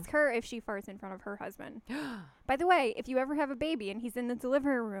should ask her if she farts in front of her husband. By the way, if you ever have a baby and he's in the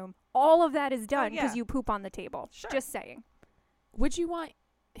delivery room, all of that is done because you poop on the table. Sure. Just saying. Would you want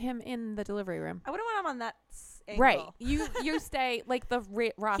him in the delivery room? I wouldn't want him on that angle. Right. You stay like the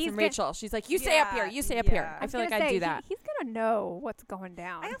Ross He's and gonna- Rachel. She's like, you stay up here. You stay up here. Yeah. I feel like gonna I'd say, do that. He's going to know what's going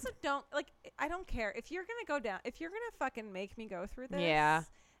down. I also don't, like, I don't care. If you're going to go down, if you're going to fucking make me go through this. Yeah.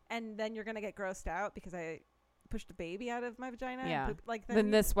 And then you're going to get grossed out because I pushed a baby out of my vagina. Yeah. And like,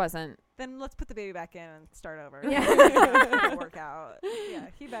 Then this wasn't. Then let's put the baby back in and start over. Yeah. It'll work out. Yeah.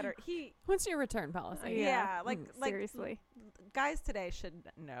 What's your return policy? Yeah. Like Seriously. guys today should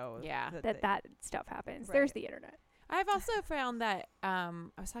know. Yeah. That stuff happens. Right. There's the internet. I've also found that I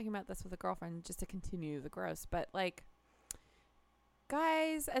was talking about this with a girlfriend just to continue the gross, but like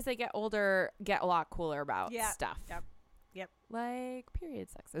guys as they get older get a lot cooler about stuff. Yep. Like period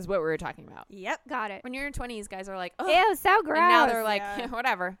sex is what we were talking about. Yep. Got it. When you're in 20s, guys are like, oh, Ew, so gross. and now they're like, Yeah.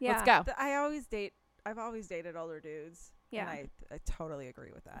 whatever, let's Yeah. go. I've always dated older dudes. Yeah. And I totally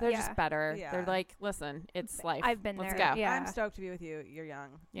agree with that. They're Yeah. just better. Yeah. They're like, listen, it's life. I've been let's there. go. Yeah. I'm stoked to be with you. You're young.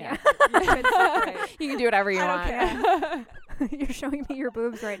 Yeah. You You can do whatever you I don't want. You're showing me your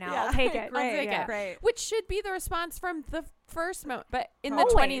boobs right now. Yeah. I'll take it. I'll take it. Great. Which should be the response from the first moment. But in the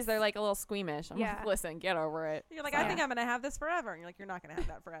Always. 20s, they're like a little squeamish. I'm Yeah. like, listen, get over it. You're like, Yeah. I think I'm going to have this forever. And you're like, you're not going to have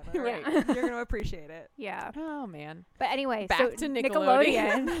that forever. Right. You're going to appreciate it. Yeah. Oh, man. But anyway, Back so to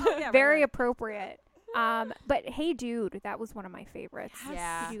Nickelodeon. Oh, yeah, very right. appropriate. But Hey Dude, that was one of my favorites. Yes.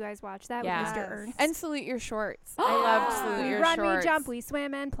 Yeah. Did you guys watch that Yeah. with Mr. Yes. Ernst? And Salute Your Shorts. I loved Salute we Your run, Shorts. we jump, we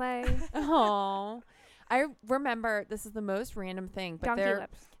swim and play. Oh. I remember, this is the most random thing, but Donkey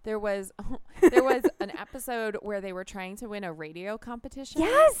lips. there was an episode where they were trying to win a radio competition.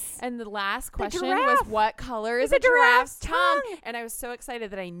 Yes. And the last question giraffe. was, what color is It's a a giraffe's giraffe's tongue? tongue. And I was so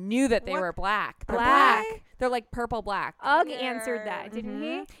excited that I knew that they What? were black. They're Black. They're like purple black. Ugg Weird. answered that, didn't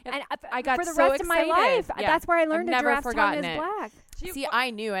he? And And I got for the so rest of my excited. life, Yeah. that's where I learned I've a never giraffe's tongue forgotten is it. black. See, I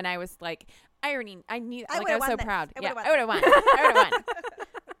knew, and I was like, irony. I knew. I Like, I was would've so won this. proud. I Yeah, would've I would have won. I would have won.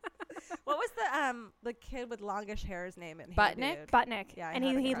 What was the kid with longish hair's name in Hey Butnick? Dude? Butnick. Yeah, I and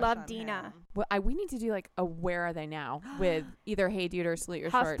had a he crush loved on Dina. him. Well, we need to do like a Where Are They Now with either Hey Dude or Salute Your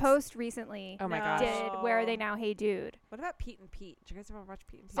Shorts. HuffPost recently Oh my No. gosh. did Where Are They Now, Hey Dude. What about Pete and Pete? Did you guys ever watch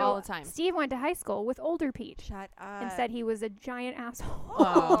Pete and Pete? All the time. Steve went to high school with older Pete Shut up. and said he was a giant asshole.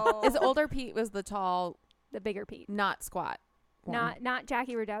 Oh. Is older Pete was the tall, The bigger Pete. not squat one. Not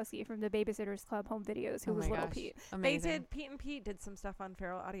Jackie Radowski from the Babysitters Club home videos, who Oh was my little gosh. Pete. Amazing. Pete and Pete did some stuff on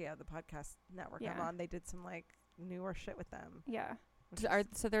Feral Audio, the podcast network I'm Yeah. on. They did some like newer shit with them. Yeah. which is-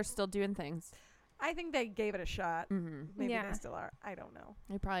 So they're still doing things. I think they gave it a shot. Mm-hmm. Maybe Yeah. they still are. I don't know.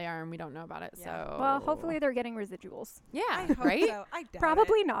 They probably are, and we don't know about it. Yeah. So Well, hopefully they're getting residuals. yeah, I hope right. so. I doubt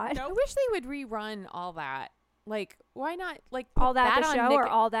Probably it. not. I wish they would rerun all that. Like, why not? Like All that, put the on show Nick- or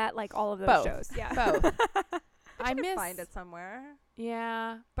all that, like all of those Both. shows. Yeah. both. I You can miss. find it somewhere.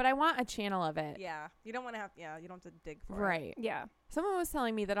 Yeah, but I want a channel of it. Yeah. You don't want to have. Yeah. You don't have to dig for it. Right. Yeah. Someone was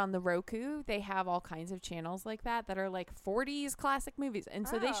telling me that on the Roku they have all kinds of channels like that are like 40s classic movies, and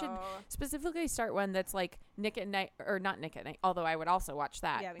so they should Oh. specifically start one that's like Nick at Night, or not Nick at Night, although I would also watch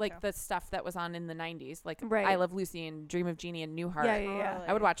that. Yeah, me like too. the stuff that was on in the 90s, like Right. I Love Lucy and Dream of Jeannie and Newhart. Yeah.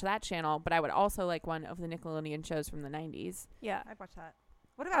 I would watch that channel, but I would also like one of the Nickelodeon shows from the 90s. Yeah. I'd watch that.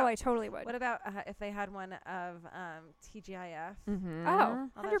 What about? Oh, I totally would. What about if they had one of TGIF? Mm-hmm. Oh,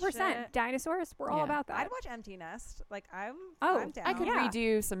 all that 100%. shit. Dinosaurs. We're all Yeah. about that. I'd watch Empty Nest. Like I'm Oh, down. I could Yeah.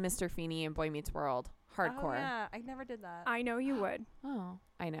 redo some Mr. Feeney and Boy Meets World. Hardcore. Oh, yeah, I never did that. I know you would. Oh,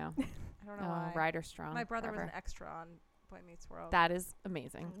 I know. I don't know Oh, why. Ryder Strong. My brother was forever. an extra on Boy Meets World. That is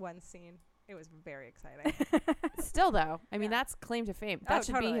amazing. One scene. It was very exciting. Still, though, I mean, Yeah. that's claim to fame. Oh, That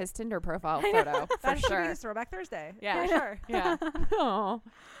should totally. be his Tinder profile I know. photo for That should be sure. his Throwback Thursday. Yeah. For sure. Yeah. Oh.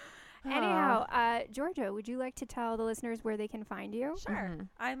 Anyhow, Georgia, would you like to tell the listeners where they can find you? Sure. Mhm.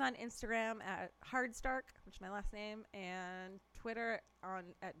 I'm on Instagram at Hardstark, which is my last name, and Twitter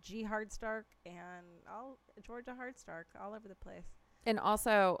at GHardstark, and Georgia Hardstark, all over the place. And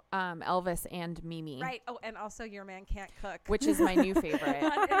also Elvis and Mimi. Right. Oh, and also Your Man Can't Cook. Which is my new favorite.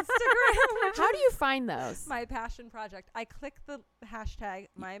 On Instagram. How do you find those? My passion project. I click the hashtag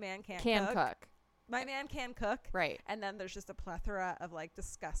My Man Can't Cook. My Man Can Cook. Right. And then there's just a plethora of like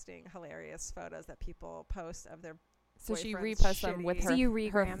disgusting, hilarious photos that people post of their So she reposts them with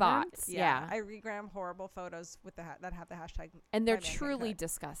her thoughts. Yeah. I regram horrible photos with that have the hashtag. And they're truly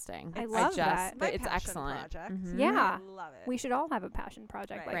disgusting. I love that. It's excellent. Mm-hmm. Yeah. I love it. We should all have a passion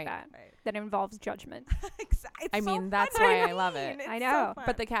project like that. Right. That involves judgment. Exactly. I mean, that's why I love it. I know. So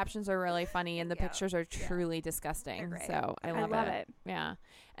but the captions are really funny and the pictures are truly disgusting. So I love it. Yeah.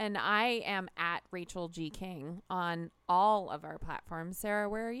 And I am at Rachel G. King on all of our platforms. Sarah,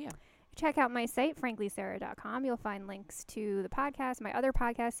 where are you? Check out my site, franklysarah.com. You'll find links to the podcast, my other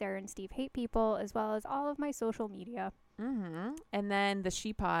podcast, Sarah and Steve Hate People, as well as all of my social media. Mm-hmm. And then the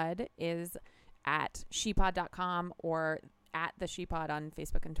ShePod is at shepod.com or at the ShePod on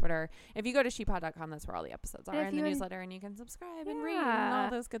Facebook and Twitter. If you go to shepod.com, that's where all the episodes are in the newsletter, and you can subscribe and read and all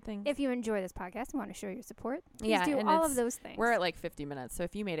those good things. If you enjoy this podcast and want to show your support, please do all of those things. We're at like 50 minutes, so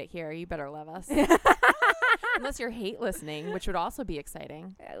if you made it here, you better love us. Unless you're hate listening, which would also be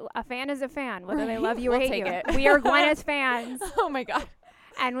exciting. A fan is a fan, whether they love you or we'll hate take you. it. We are Gwyneth fans. Oh my God.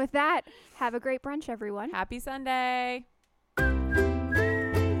 And with that, have a great brunch, everyone. Happy Sunday.